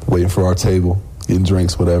bar, waiting for our table, getting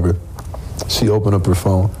drinks, whatever. She opened up her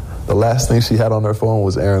phone. The last thing she had on her phone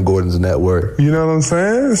was Aaron Gordon's net worth. You know what I'm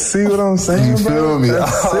saying? See what I'm saying, you feel me?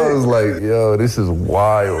 I was like, yo, this is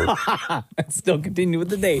wild. Still continue with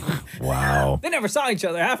the date. Wow. They never saw each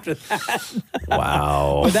other after that.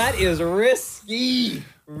 Wow. But that is risky.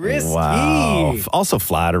 Wow. Also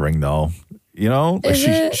flattering, though.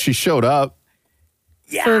 She showed up.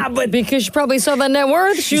 Yeah, but because she probably saw that net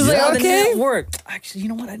worth, she was like, okay. Net worth. Actually, you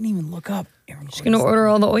know what? I didn't even look up. She's going to order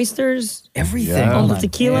all the oysters. Everything. All the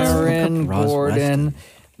tequila. Aaron Gordon,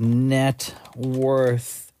 net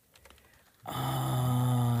worth.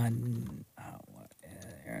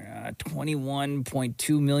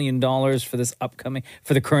 $21.2 million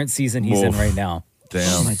for the current season he's in right now.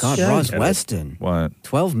 Damn. Oh my God, Ross Weston. What?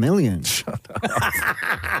 $12 million. Shut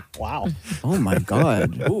up. Wow. Oh my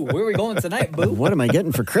God. Ooh, where are we going tonight, boo? What am I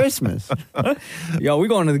getting for Christmas? Yo, we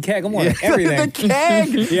going to the keg. I'm going to everything. The keg.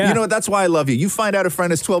 Yeah. You know what? That's why I love you. You find out a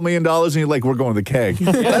friend has $12 million and you're like, we're going to the keg.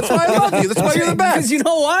 That's why I love you. That's why you're the best. Because you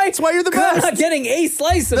know why? That's why you're the I'm best. not getting a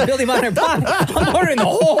slice of Billy Miner pie. I'm ordering the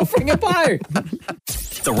whole freaking pie.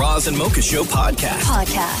 The Roz and Mocha Show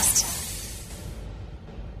podcast.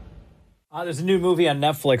 There's a new movie on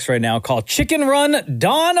Netflix right now called Chicken Run,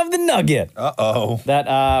 Dawn of the Nugget. Uh-oh.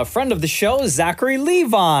 That friend of the show, Zachary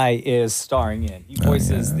Levi, is starring in. He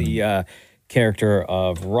voices the character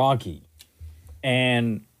of Rocky.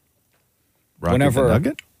 And Rocky whenever... the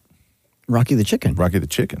Nugget? Rocky the Chicken. Rocky the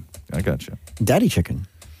Chicken. I got you. Daddy Chicken.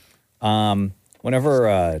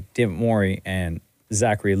 Whenever Dammit Maury and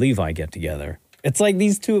Zachary Levi get together, it's like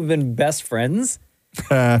these two have been best friends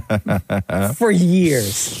for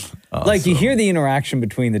years. Awesome. Like, you hear the interaction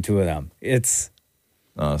between the two of them. It's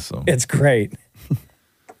awesome. It's great.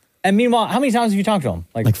 And meanwhile, how many times have you talked to him?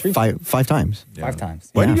 Like five times. Yeah. 5 times.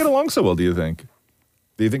 Why do you get along so well, do you think?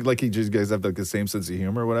 Do you think like you guys have like the same sense of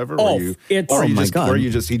humor or whatever? Oh, my God. Or he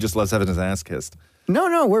just loves having his ass kissed?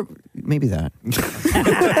 No, we're maybe that.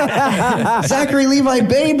 Zachary Levi,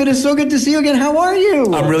 babe, it is so good to see you again. How are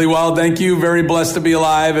you? I'm really well, thank you. Very blessed to be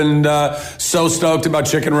alive and so stoked about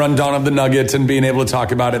Chicken Run, Dawn of the Nugget and being able to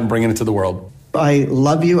talk about it and bringing it to the world. I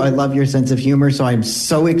love you. I love your sense of humor, so I'm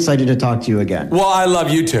so excited to talk to you again. Well, I love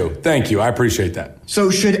you too. Thank you. I appreciate that. So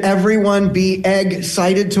should everyone be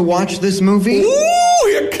excited to watch this movie? Ooh,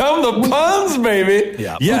 here come the puns, baby.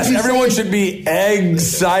 Yeah. Yes, everyone should be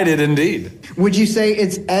excited indeed. Would you say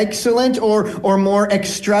it's excellent or more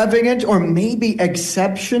extravagant or maybe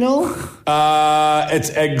exceptional? It's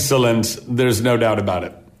excellent. There's no doubt about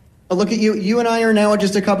it. Look at you. You and I are now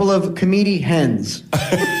just a couple of comedy hens.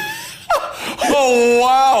 Oh,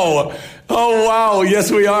 wow. Oh, wow.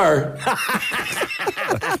 Yes, we are.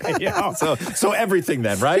 Yeah. So everything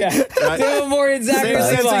then, right? Yeah. Dammit Maury and Zachary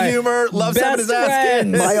Same sense of humor. Loves having his ass kissed.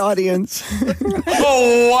 My audience.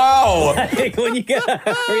 Oh, wow. Like, when you get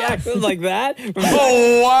a reaction like that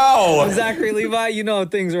Oh, wow. from Zachary Levi, you know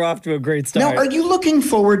things are off to a great start. Now, are you looking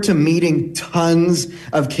forward to meeting tons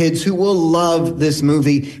of kids who will love this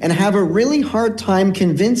movie and have a really hard time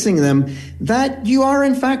convincing them that you are,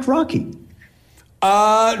 in fact, Rocky?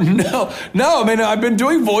 No. I mean, I've been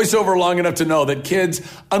doing voiceover long enough to know that kids,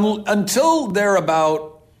 until they're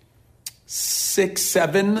about 6,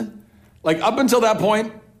 7, like up until that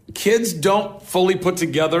point, kids don't fully put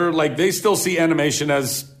together, like they still see animation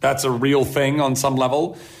as that's a real thing on some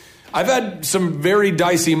level. I've had some very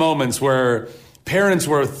dicey moments where parents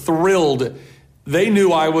were thrilled. They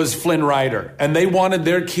knew I was Flynn Rider, and they wanted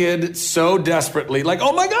their kid so desperately, like,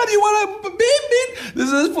 oh my God, you want a beep?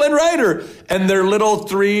 This is Flynn Rider. And their little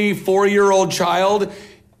 3-4-year-old child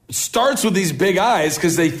starts with these big eyes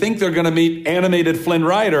because they think they're going to meet animated Flynn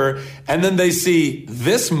Rider, and then they see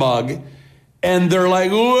this mug, and they're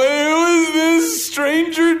like, what is this,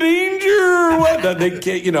 stranger danger? What? They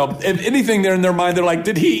can't, you know, if anything, they're in their mind, they're like,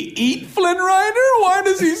 did he eat Flynn Rider? Why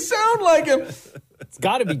does he sound like him? It's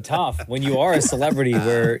got to be tough when you are a celebrity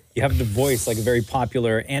where you have to voice like a very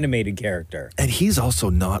popular animated character. And he's also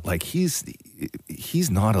not like, he's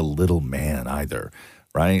not a little man either.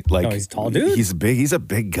 Right? Like, no, he's a tall dude. He's a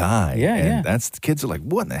big guy. Yeah, and yeah. that's, the kids are like,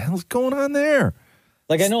 what in the hell's going on there?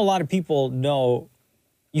 Like, I know a lot of people know,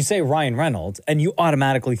 you say Ryan Reynolds, and you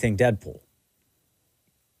automatically think Deadpool.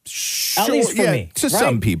 Sure, At least for yeah, me. to right?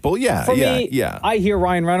 some people, yeah. For yeah, me, yeah. I hear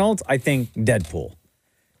Ryan Reynolds, I think Deadpool.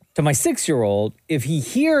 To my 6-year-old, if he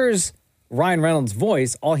hears Ryan Reynolds'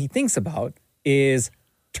 voice, all he thinks about is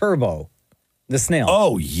Turbo, the snail.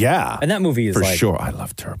 Oh, yeah. And that movie is For like sure. I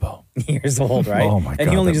love Turbo. years old, right? Oh, my God. And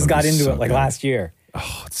he only that just got movie's into so it like good. last year.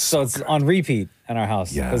 Oh, so it's on repeat in our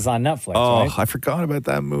house. Yeah. It's on Netflix, Oh, right? I forgot about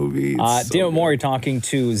that movie. It's so David good. Morey talking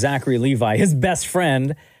to Zachary Levi, his best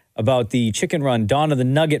friend, about the Chicken Run Dawn of the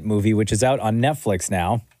Nugget movie, which is out on Netflix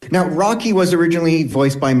now. Now, Rocky was originally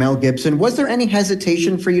voiced by Mel Gibson. Was there any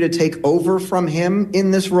hesitation for you to take over from him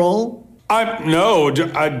in this role?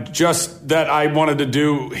 Just that I wanted to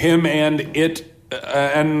do him and it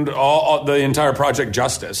and all the entire project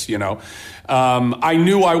justice, you know. I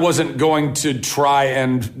knew I wasn't going to try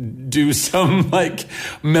and do some like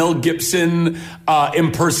Mel Gibson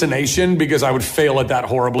impersonation because I would fail at that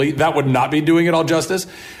horribly. That would not be doing it all justice.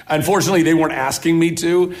 Unfortunately, they weren't asking me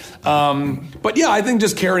to. But yeah, I think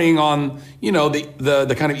just carrying on, you know,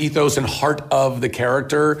 the kind of ethos and heart of the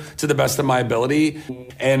character to the best of my ability,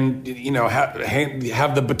 and you know,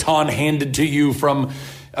 have the baton handed to you from.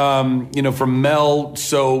 From Mel,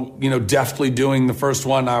 so, you know, deftly doing the first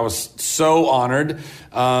one, I was so honored.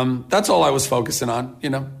 That's all I was focusing on, you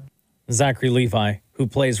know. Zachary Levi, who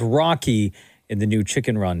plays Rocky in the new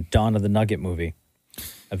Chicken Run Dawn of the Nugget movie.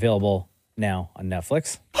 Available now on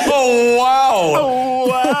Netflix. Oh, wow. Oh,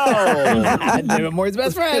 wow. David Morey's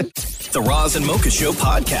best friend. The Roz and Mocha Show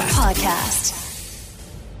podcast.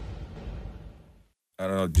 I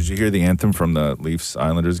don't know. Did you hear the anthem from the Leafs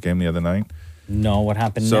Islanders game the other night? No, what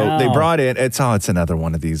happened So now? they brought in, it's another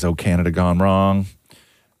one of these, Canada gone wrong.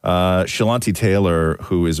 Shalonte Taylor,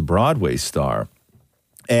 who is a Broadway star.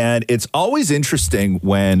 And it's always interesting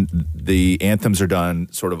when the anthems are done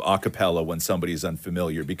sort of a cappella when somebody's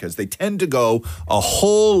unfamiliar because they tend to go a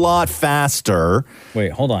whole lot faster.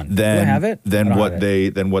 Wait, hold on. Than, Do I have it? Than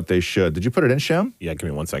what they should. Did you put it in, Shem? Yeah, give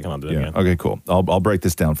me 1 second. I'll do it again. Okay, cool. I'll break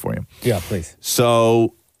this down for you. Yeah, please.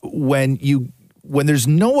 So when there's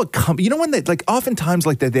no accompaniment, you know, when they like oftentimes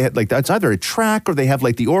like they have like it's either a track or they have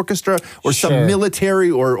like the orchestra or some military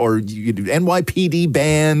or you do NYPD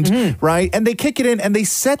band, right? And they kick it in and they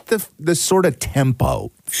set the sort of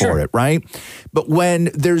tempo for it, right? But when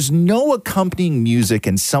there's no accompanying music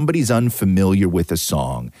and somebody's unfamiliar with a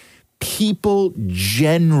song, people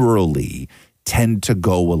generally tend to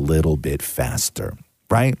go a little bit faster,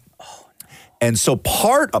 right? And so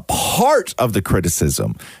part of the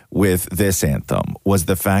criticism with this anthem was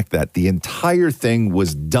the fact that the entire thing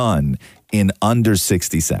was done in under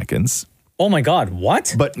 60 seconds. Oh my God,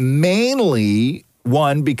 what? But mainly,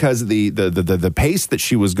 one, because of the pace that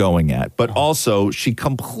she was going at, but also she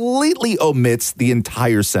completely omits the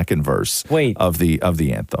entire second verse of the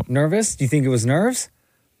anthem. Nervous? Do you think it was nerves?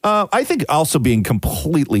 I think also being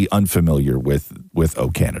completely unfamiliar with O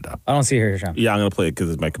Canada. I don't see it here, Sean. Yeah, I'm going to play it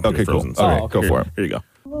because my computer's frozen. Cool. Okay, go for it. Here you go.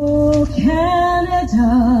 Oh,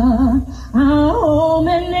 Canada, our home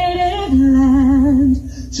and native land,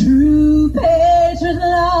 true patriot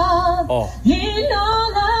love, in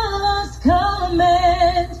all of us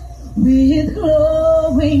command. With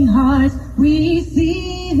glowing hearts, we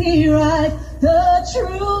see thee ride, the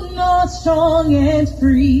true north, strong and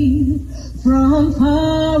free. From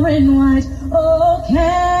far and wide, oh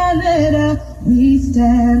Canada, we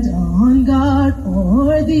stand on guard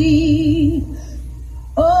for thee.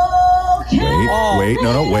 Oh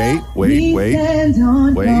Canada, wait. stand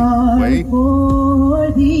on guard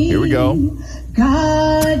for thee. Here we go.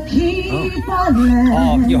 God keep our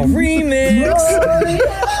land. Oh, yo, remix.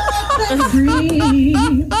 And free.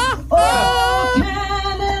 Oh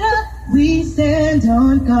Canada, we stand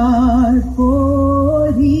on guard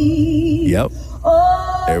for thee. Yep.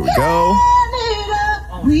 There we go.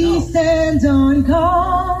 We stand on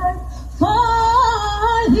guard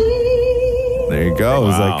for thee. There you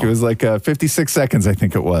go. It was like 56 seconds, I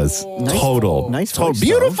think it was. Total. Nice Total. voice,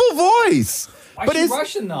 Beautiful voice. Why But is she it's-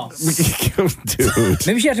 Russian though? Dude.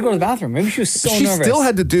 Maybe she had to go to the bathroom. Maybe she was so She nervous. still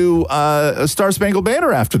had to do a Star Spangled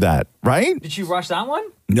Banner after that, right? Did she rush that one?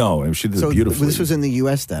 No, she did it beautifully. This was in the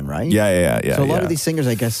U.S. then, right? Yeah. So a lot yeah. of these singers,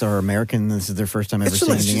 I guess, are American. This is their first time ever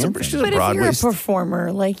singing the anthem. But if you're a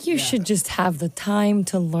performer, like you should just have the time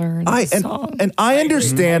to learn the song. And I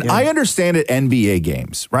understand. I understand at NBA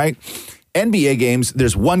games, right? NBA games,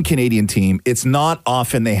 there's one Canadian team. It's not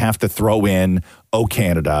often they have to throw in "Oh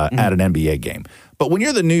Canada" at an NBA game. But when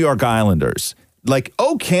you're the New York Islanders, like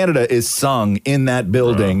 "Oh Canada" is sung in that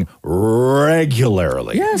building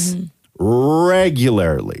regularly. Yes.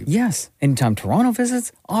 Regularly. Yes. Anytime Toronto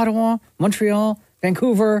visits, Ottawa, Montreal,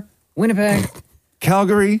 Vancouver, Winnipeg,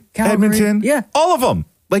 Calgary, Edmonton. Yeah. All of them.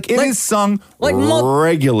 Like it is sung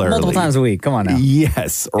regularly. multiple times a week. Come on now.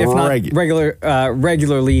 Yes. If not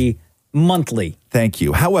regularly, monthly. Thank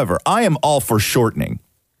you. However, I am all for shortening.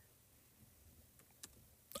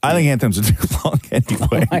 I think anthems are too long anyway.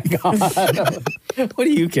 Oh my God. What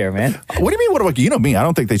do you care, man? What do you mean? What do I? You know me. I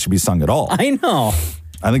don't think they should be sung at all. I know.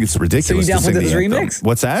 I think it's ridiculous. So you down to sing with this the anthem. remix?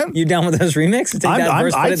 What's that? You down with this remix? Take that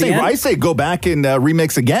verse, put it at the end? I say go back and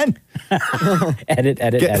remix again. edit.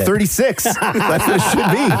 Get 36. That's what it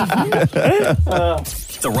should be.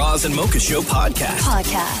 The Roz and Mocha Show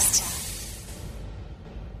podcast.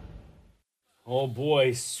 Oh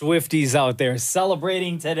boy, Swifties out there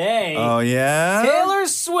celebrating today. Oh, yeah? Taylor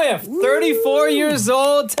Swift, 34 years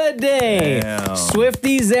old today. Damn.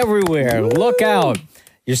 Swifties everywhere. Look out.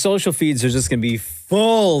 Your social feeds are just going to be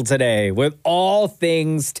full today with all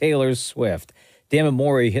things Taylor Swift. Dammit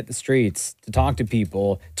Maury hit the streets to talk to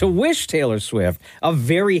people, to wish Taylor Swift a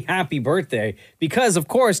very happy birthday because, of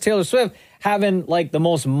course, Taylor Swift having like the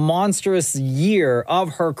most monstrous year of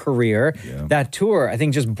her career. Yeah. That tour, I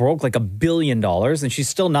think, just broke like $1 billion, and she's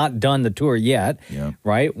still not done the tour yet,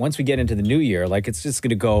 right? Once we get into the new year, like it's just going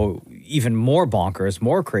to go even more bonkers,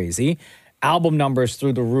 more crazy. Album numbers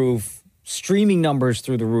through the roof, streaming numbers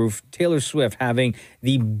through the roof. Taylor Swift having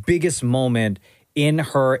the biggest moment in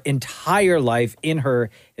her entire life, in her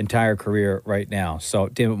entire career right now. So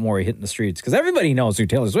Dammit Maury hitting the streets because everybody knows who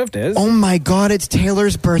Taylor Swift is. Oh my God, it's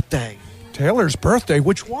Taylor's birthday. Taylor's birthday?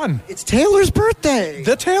 Which one? It's Taylor's birthday.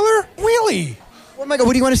 The Taylor? Really? Oh my God,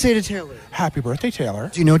 what do you want to say to Taylor? Happy birthday, Taylor.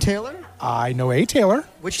 Do you know Taylor? I know a Taylor.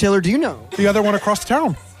 Which Taylor do you know? The other one across the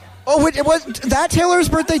town. Oh, it was that Taylor's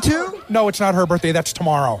birthday too? No, it's not her birthday. That's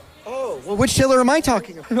tomorrow. Oh, well, which Taylor am I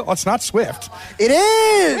talking about? Well, it's not Swift. It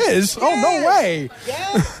is! It is? Oh, no way.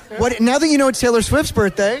 Yeah. Now that you know it's Taylor Swift's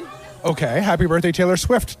birthday. Okay, happy birthday, Taylor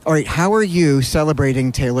Swift. All right, how are you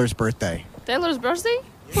celebrating Taylor's birthday? Taylor's birthday?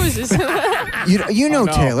 Who is this? You know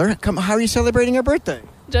Taylor. Come, how are you celebrating her birthday?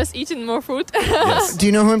 Just eating more food. Yes. Do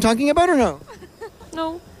you know who I'm talking about or no?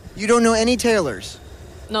 No. You don't know any Taylors?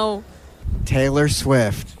 No. Taylor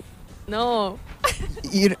Swift. No.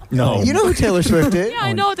 No. You know who Taylor Swift is? Yeah,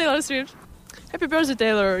 I know Taylor Swift. Happy birthday,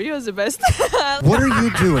 Taylor. You're the best. What are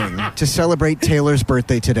you doing to celebrate Taylor's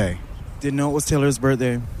birthday today? Didn't know it was Taylor's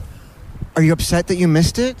birthday. Are you upset that you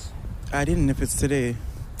missed it? I didn't if it's today.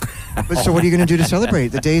 But so what are you going to do to celebrate?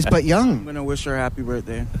 The day's but young. I'm going to wish her a happy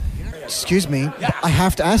birthday. Excuse me. I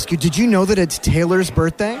have to ask you, did you know that it's Taylor's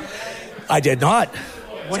birthday? I did not.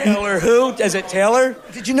 Taylor who? Is it Taylor?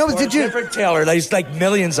 Did you know? Or Did you? Different Taylor. There's like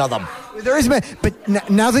millions of them. There is, but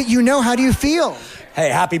now that you know, how do you feel? Hey,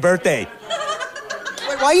 happy birthday.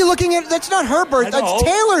 Wait, why are you looking at? That's not her birthday. That's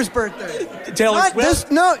Taylor's birthday. Taylor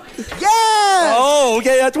Swift? No. Yes. Oh,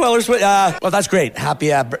 okay. That's Taylor Swift. Well, that's great.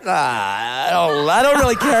 Happy. I don't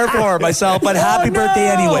really care for her myself, but happy birthday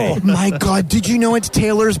anyway. Oh my God! Did you know it's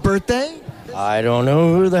Taylor's birthday? I don't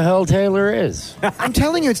know who the hell Taylor is. I'm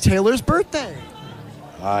telling you, it's Taylor's birthday.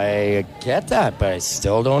 I get that, but I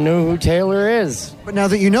still don't know who Taylor is. But now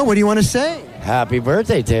that you know, what do you want to say? Happy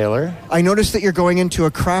birthday, Taylor. I noticed that you're going into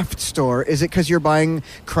a craft store. Is it because you're buying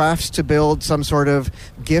crafts to build some sort of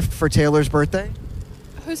gift for Taylor's birthday?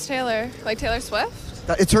 Who's Taylor? Like Taylor Swift?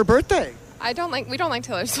 It's her birthday. We don't like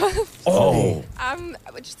Taylor Swift. Oh. I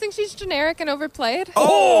just think she's generic and overplayed.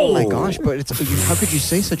 Oh my gosh, but how could you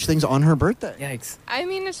say such things on her birthday? Yikes. I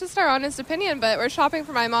mean, it's just our honest opinion, but we're shopping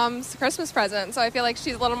for my mom's Christmas present, so I feel like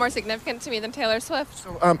she's a little more significant to me than Taylor Swift.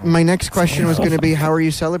 My next question was going to be, how are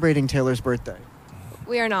you celebrating Taylor's birthday?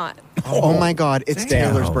 We are not. Oh my God, it's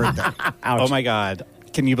Taylor's birthday. Oh my God.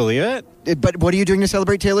 Can you believe it? But what are you doing to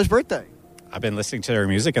celebrate Taylor's birthday? I've been listening to her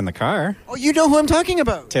music in the car. Oh, you know who I'm talking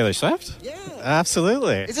about. Taylor Swift? Yeah.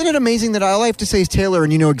 Absolutely. Isn't it amazing that all I have to say is Taylor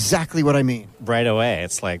and you know exactly what I mean? Right away.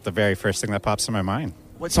 It's like the very first thing that pops in my mind.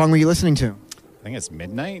 What song were you listening to? I think it's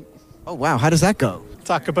Midnight. Oh, wow. How does that go?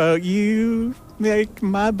 Talk about you make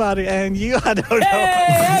my body and you. I don't know. Hey,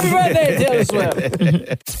 happy birthday, Taylor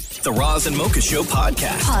Swift. The Roz and Mocha Show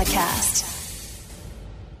podcast.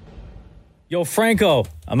 Yo, Franco,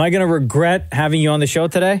 am I going to regret having you on the show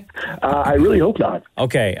today? I really hope not.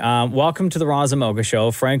 Okay, welcome to the Roz and Mocha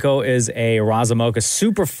Show. Franco is a Roz and Mocha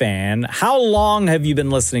super fan. How long have you been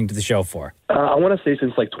listening to the show for? I want to say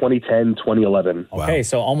since like 2010, 2011. Okay,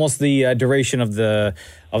 so almost the duration of the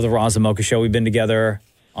Roz and Mocha Show. We've been together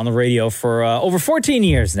on the radio for over 14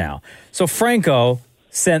 years now. So Franco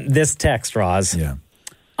sent this text, Roz. Yeah.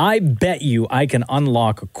 I bet you I can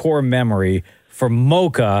unlock a core memory for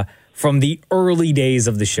Mocha from the early days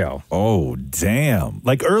of the show. Oh, damn.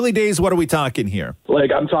 Like early days, what are we talking here? Like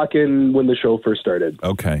I'm talking when the show first started.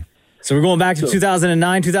 Okay. So we're going back to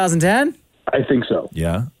 2009, 2010? I think so.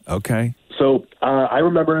 Yeah. Okay. So I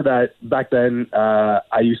remember that back then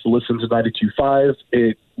I used to listen to 92.5.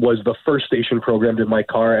 It was the first station programmed in my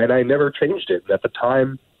car, and I never changed it. At the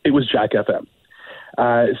time, it was Jack FM.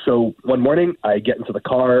 So one morning, I get into the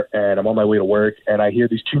car, and I'm on my way to work, and I hear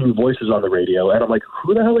these two new voices on the radio, and I'm like,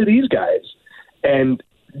 who the hell are these guys? And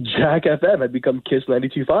Jack FM had become Kiss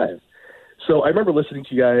 92.5. So I remember listening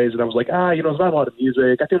to you guys, and I was like, there's not a lot of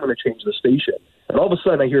music. I think I'm going to change the station. And all of a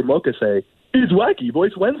sudden, I hear Mocha say, it's Wacky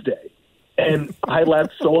Voice Wednesday. And I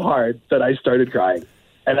laughed so hard that I started crying,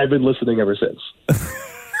 and I've been listening ever since.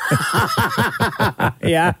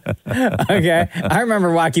 Yeah. Okay. I remember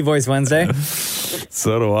Wacky Voice Wednesday.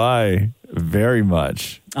 So do I. Very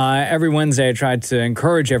much. Every Wednesday, I tried to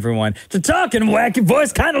encourage everyone to talk in a wacky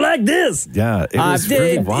voice, kind of like this. Yeah, it was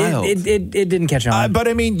really wild. It didn't catch on. But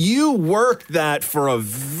I mean, you worked that for a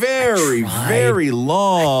very, very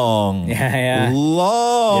long,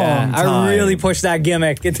 long time. I really pushed that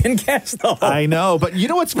gimmick. It didn't catch though. I know, but you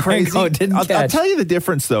know what's crazy? I'll tell you the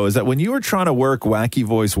difference though, is that when you were trying to work Wacky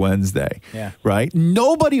Voice Wednesday, right?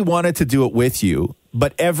 Nobody wanted to do it with you.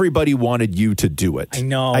 But everybody wanted you to do it. I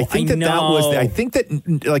know. I think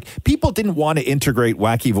that like people didn't want to integrate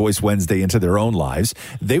Wacky Voice Wednesday into their own lives.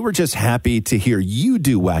 They were just happy to hear you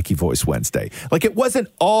do Wacky Voice Wednesday. Like it wasn't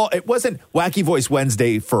Wacky Voice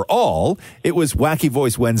Wednesday for all. It was Wacky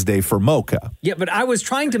Voice Wednesday for Mocha. Yeah, but I was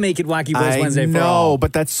trying to make it Wacky Voice Wednesday for all. No,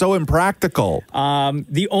 but that's so impractical.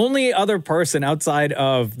 The only other person outside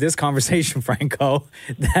of this conversation, Franco,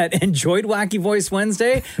 that enjoyed Wacky Voice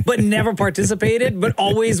Wednesday but never participated, but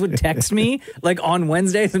always would text me like on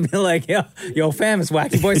Wednesdays and be like, yo fam, it's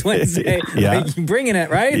Wacky Voice Wednesday. Yeah. Like, you bringing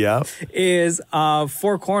it, right? Yeah. Is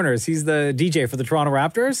Four Corners. He's the DJ for the Toronto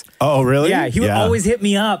Raptors. Oh, really? Yeah, he would always hit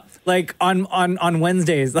me up like on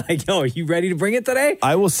Wednesdays, like, yo, are you ready to bring it today?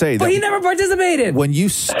 I will say that. But he never participated. When you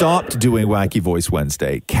stopped doing Wacky Voice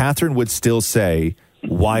Wednesday, Catherine would still say,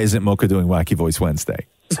 why isn't Mocha doing Wacky Voice Wednesday?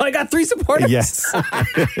 So I got 3 supporters. Yes.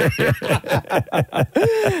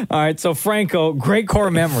 All right. So Franco, great core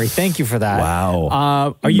memory. Thank you for that.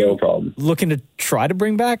 Wow. Are you looking to try to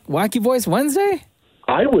bring back Wacky Voice Wednesday?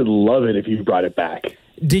 I would love it if you brought it back.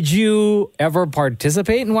 Did you ever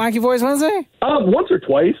participate in Wacky Voice Wednesday? Once or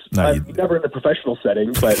twice. Never in a professional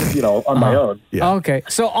setting, but, on my own. Yeah. Okay.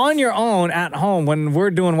 So on your own at home, when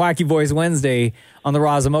we're doing Wacky Voice Wednesday on the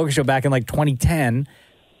Roz and Mocha Show back in like 2010,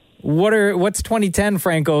 what's 2010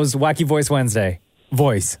 Franco's Wacky Voice Wednesday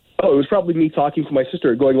voice? Oh, it was probably me talking to my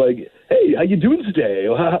sister, going like, "Hey, how you doing today?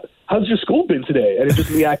 How's your school been today?" And it's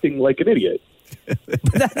just me acting like an idiot.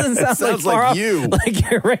 That doesn't sound like you.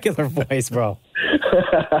 Like your regular voice, bro.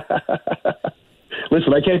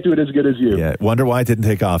 Listen, I can't do it as good as you. Yeah. Wonder why it didn't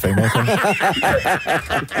take off, eh, Mocha?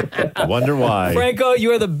 Wonder why. Franco,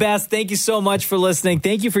 you are the best. Thank you so much for listening.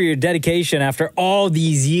 Thank you for your dedication after all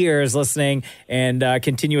these years listening and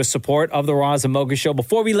continuous support of the Roz and Mocha Show.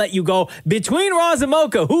 Before we let you go, between Roz and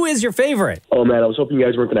Mocha, who is your favorite? Oh, man, I was hoping you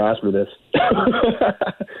guys weren't going to ask me this.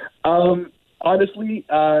 Honestly,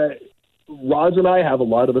 Roz and I have a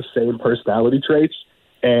lot of the same personality traits.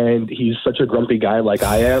 And he's such a grumpy guy like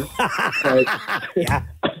I am. Yeah.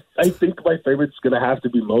 I think my favorite's going to have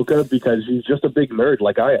to be Mocha because he's just a big nerd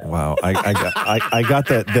like I am. Wow. I got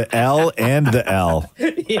the L and the L.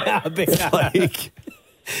 Yeah, big like,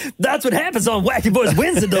 that's what happens on Wacky Voice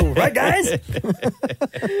Wednesday, though, right, guys?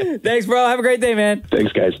 Thanks, bro. Have a great day, man.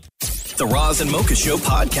 Thanks, guys. The Roz and Mocha Show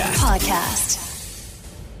podcast.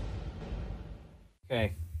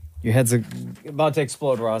 Okay. Your head's about to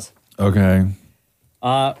explode, Roz. Okay.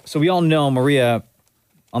 So we all know Maria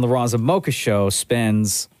on the Roz and Mocha Show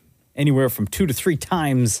spends anywhere from 2 to 3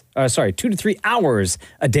 hours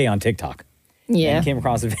a day on TikTok. Yeah. And came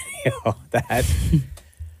across a video that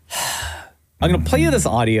I'm going to play you this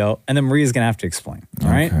audio, and then Maria's going to have to explain. All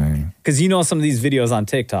right? Because some of these videos on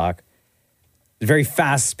TikTok, they're very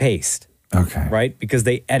fast paced. Okay. Right? Because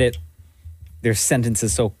they edit their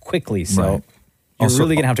sentences so quickly. So Right. you're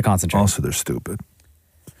really going to have to concentrate. Also, they're stupid.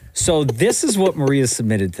 So this is what Maria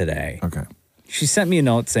submitted today. Okay. She sent me a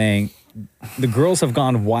note saying the girls have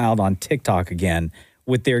gone wild on TikTok again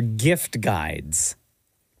with their gift guides.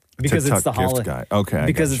 Because it's the TikTok gift holiday. guide. Okay, I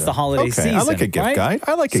Because gotcha. it's the holiday Okay, season. I like a gift right? guide.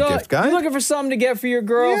 I like a gift guide. You're looking for something to get for your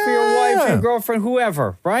girl, for your wife, for your girlfriend,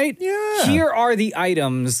 whoever, right? Yeah. Here are the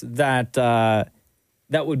items that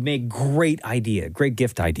would make great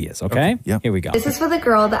gift ideas, okay? Yeah. Here we go. This is for the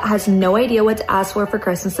girl that has no idea what to ask for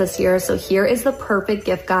Christmas this year, so here is the perfect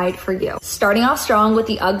gift guide for you. Starting off strong with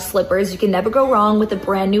the UGG slippers, you can never go wrong with a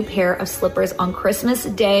brand new pair of slippers on Christmas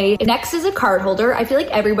Day. Next is a card holder. I feel like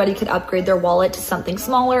everybody could upgrade their wallet to something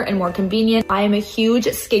smaller and more convenient. I am a huge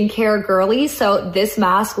skincare girly, so this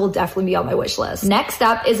mask will definitely be on my wish list. Next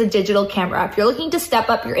up is a digital camera. If you're looking to step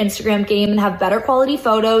up your Instagram game and have better quality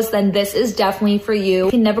photos, then this is definitely for you. You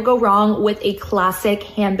can never go wrong with a classic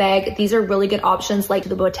handbag. These are really good options like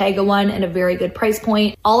the Bottega one and a very good price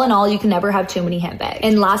point. All in all, you can never have too many handbags.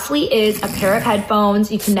 And lastly is a pair of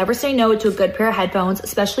headphones. You can never say no to a good pair of headphones,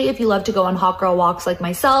 especially if you love to go on hot girl walks like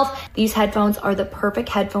myself. These headphones are the perfect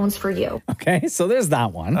headphones for you. Okay, so there's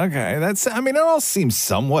that one. Okay, it all seems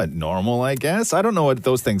somewhat normal, I guess. I don't know what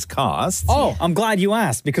those things cost. Oh, I'm glad you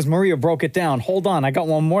asked because Maria broke it down. Hold on, I got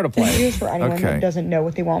one more to play. Here's for anyone that doesn't know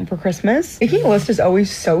what they want for Christmas. Making a list is always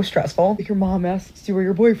so stressful. Like your mom asks you or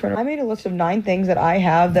your boyfriend. I made a list of 9 things that I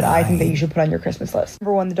have that I think that you should put on your Christmas list.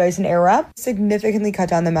 Number 1, the Dyson Airwrap. Significantly cut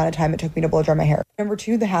down the amount of time it took me to blow dry my hair. Number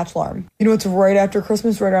 2, the Hatch Alarm. You know, it's right after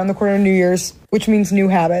Christmas, right around the corner of New Year's, which means new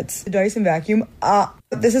habits. The Dyson Vacuum.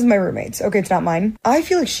 This is my roommate's. Okay, it's not mine. I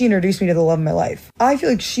feel like she introduced me to the love of my life. I feel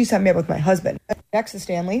like she set me up with my husband. Next is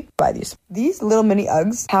Stanley. Buy these. These little mini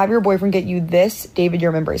Uggs. Have your boyfriend get you this David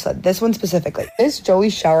Yurman bracelet. This one specifically. This Jolie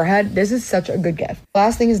shower head. This is such a good gift.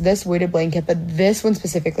 Last thing is this weighted blanket, but this one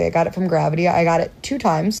specifically, I got it from Gravity. I got it 2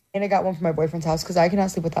 times. And I got one from my boyfriend's house because I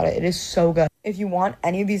cannot sleep without it. It is so good. If you want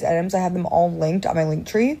any of these items, I have them all linked on my link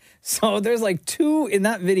tree. So there's like 2 in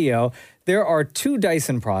that video. There are 2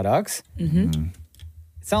 Dyson products. Mm-hmm.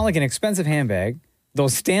 It's not like an expensive handbag.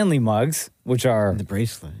 Those Stanley mugs, which are the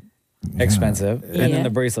bracelet, expensive, and then the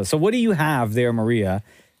bracelet. So what do you have there, Maria?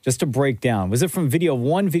 Just to break down, was it from video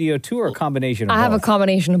 1, video 2, or a combination of both? I have a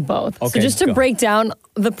combination of both. Okay, so just to go. break down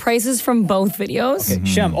the prices from both videos. Okay,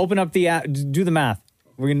 Shem, open up the app. Do the math.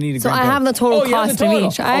 We're gonna need to. So I have the total cost of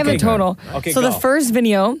each. I have a total. Okay, so go. the first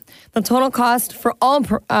video, the total cost for all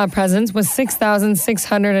presents was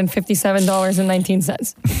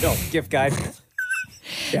 $6,657.19. No, gift guide.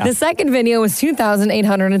 Yeah. The second video was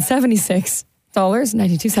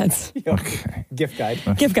 $2,876.92. Okay. Gift guide.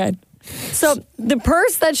 Gift guide. So the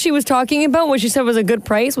purse that she was talking about, what she said was a good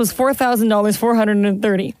price, was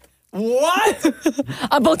 $4,430. What?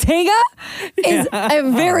 A Bottega is a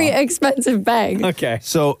very expensive bag. Okay.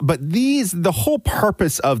 So, but the whole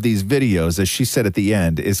purpose of these videos, as she said at the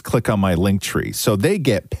end, is click on my link tree. So they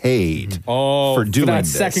get paid for doing that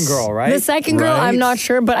this. second girl, right? The second girl, I'm not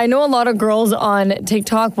sure, but I know a lot of girls on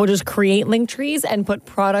TikTok will just create link trees and put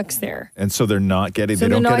products there. And so they're not getting, So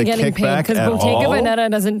they they're don't not get a getting paid kickback because at Bottega all? Veneta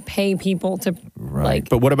doesn't pay people to Right.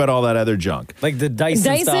 But what about all that other junk? Like the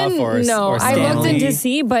Dyson stuff or no, or I looked Stanley? in to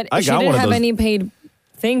see, but I she got didn't one of have those- any paid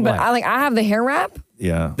thing. But What? I have the hair wrap.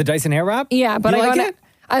 Yeah. The Dyson hair wrap? Yeah, but You I like got it?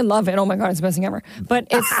 I love it. Oh my god, it's the best thing ever. But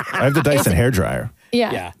it's I have the Dyson hairdryer.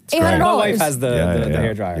 yeah, It's great. My wife has the Yeah,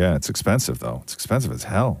 hair dryer. Yeah, it's expensive though. It's expensive as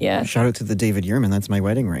hell. Yeah. Shout out to the David Yurman. That's my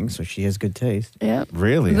wedding ring, so she has good taste. Yeah.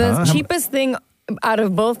 Really? The huh? cheapest thing out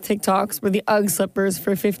of both TikToks were the UGG slippers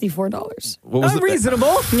for $54. What was it?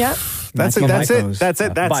 Unreasonable. Yeah. That's it. That's it. That's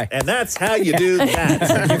it. That's Bye. and that's how you do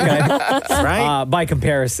that. Right? By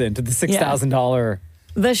comparison to the $6,000.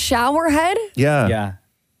 The shower head, Yeah. Yeah.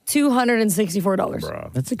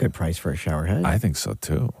 $264. That's a good price for a shower head. I think so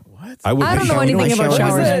too. What? I don't know anything about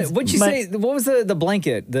shower heads. What'd you but- say? What was the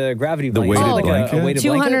blanket? The gravity The blanket? weighted Like blanket? A weighted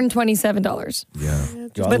blanket? $227. Yeah.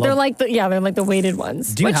 But they're like the weighted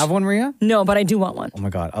ones. Do you have one, Maria? No, but I do want one. Oh my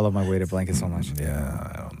God. I love my weighted blanket so much.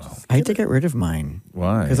 Yeah. I don't know. I had to get rid of mine.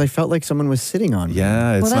 Why? Because I felt like someone was sitting on me.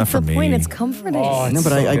 Yeah, it's Well, not that's for the me. point. It's comforting. No,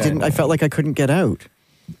 but I didn't. I felt like I couldn't get out.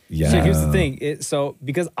 Yeah. So here's the thing. So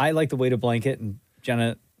because I like the weighted blanket and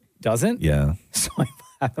Jenna doesn't. Yeah. So I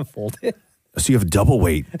have to fold it. So you have double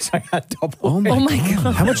weight. So I got double. Oh Oh my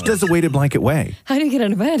God. How much does the weighted blanket weigh? How do you get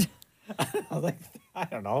out of bed? I was like, I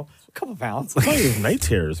don't know, a couple pounds. Night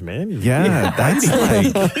terrors, man. Yeah, that's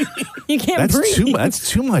like You can't breathe. That's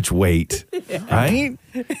too much weight, right?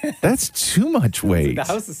 That's too much weight. The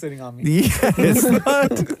house is sitting on me. Yeah, it's not.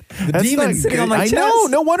 The demon's sitting on my chest. I know.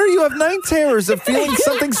 No wonder you have night terrors of feeling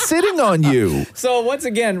something sitting on you. So once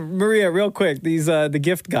again, Maria, real quick, these the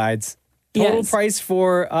gift guides. Total price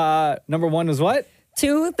for number one was what?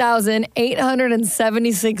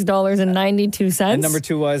 $2,876.92. And number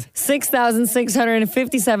two was?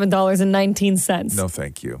 $6,657.19. No,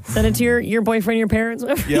 thank you. Send it to your boyfriend, your parents.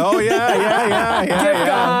 Oh, yeah. Gift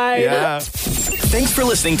guide. Yeah. Thanks for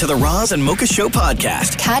listening to the Roz and Mocha Show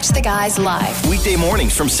podcast. Catch the guys live Weekday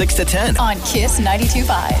mornings from 6 to 10 on Kiss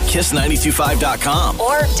 92.5. KISS925.com.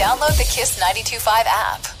 Or download the Kiss 92.5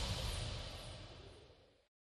 app.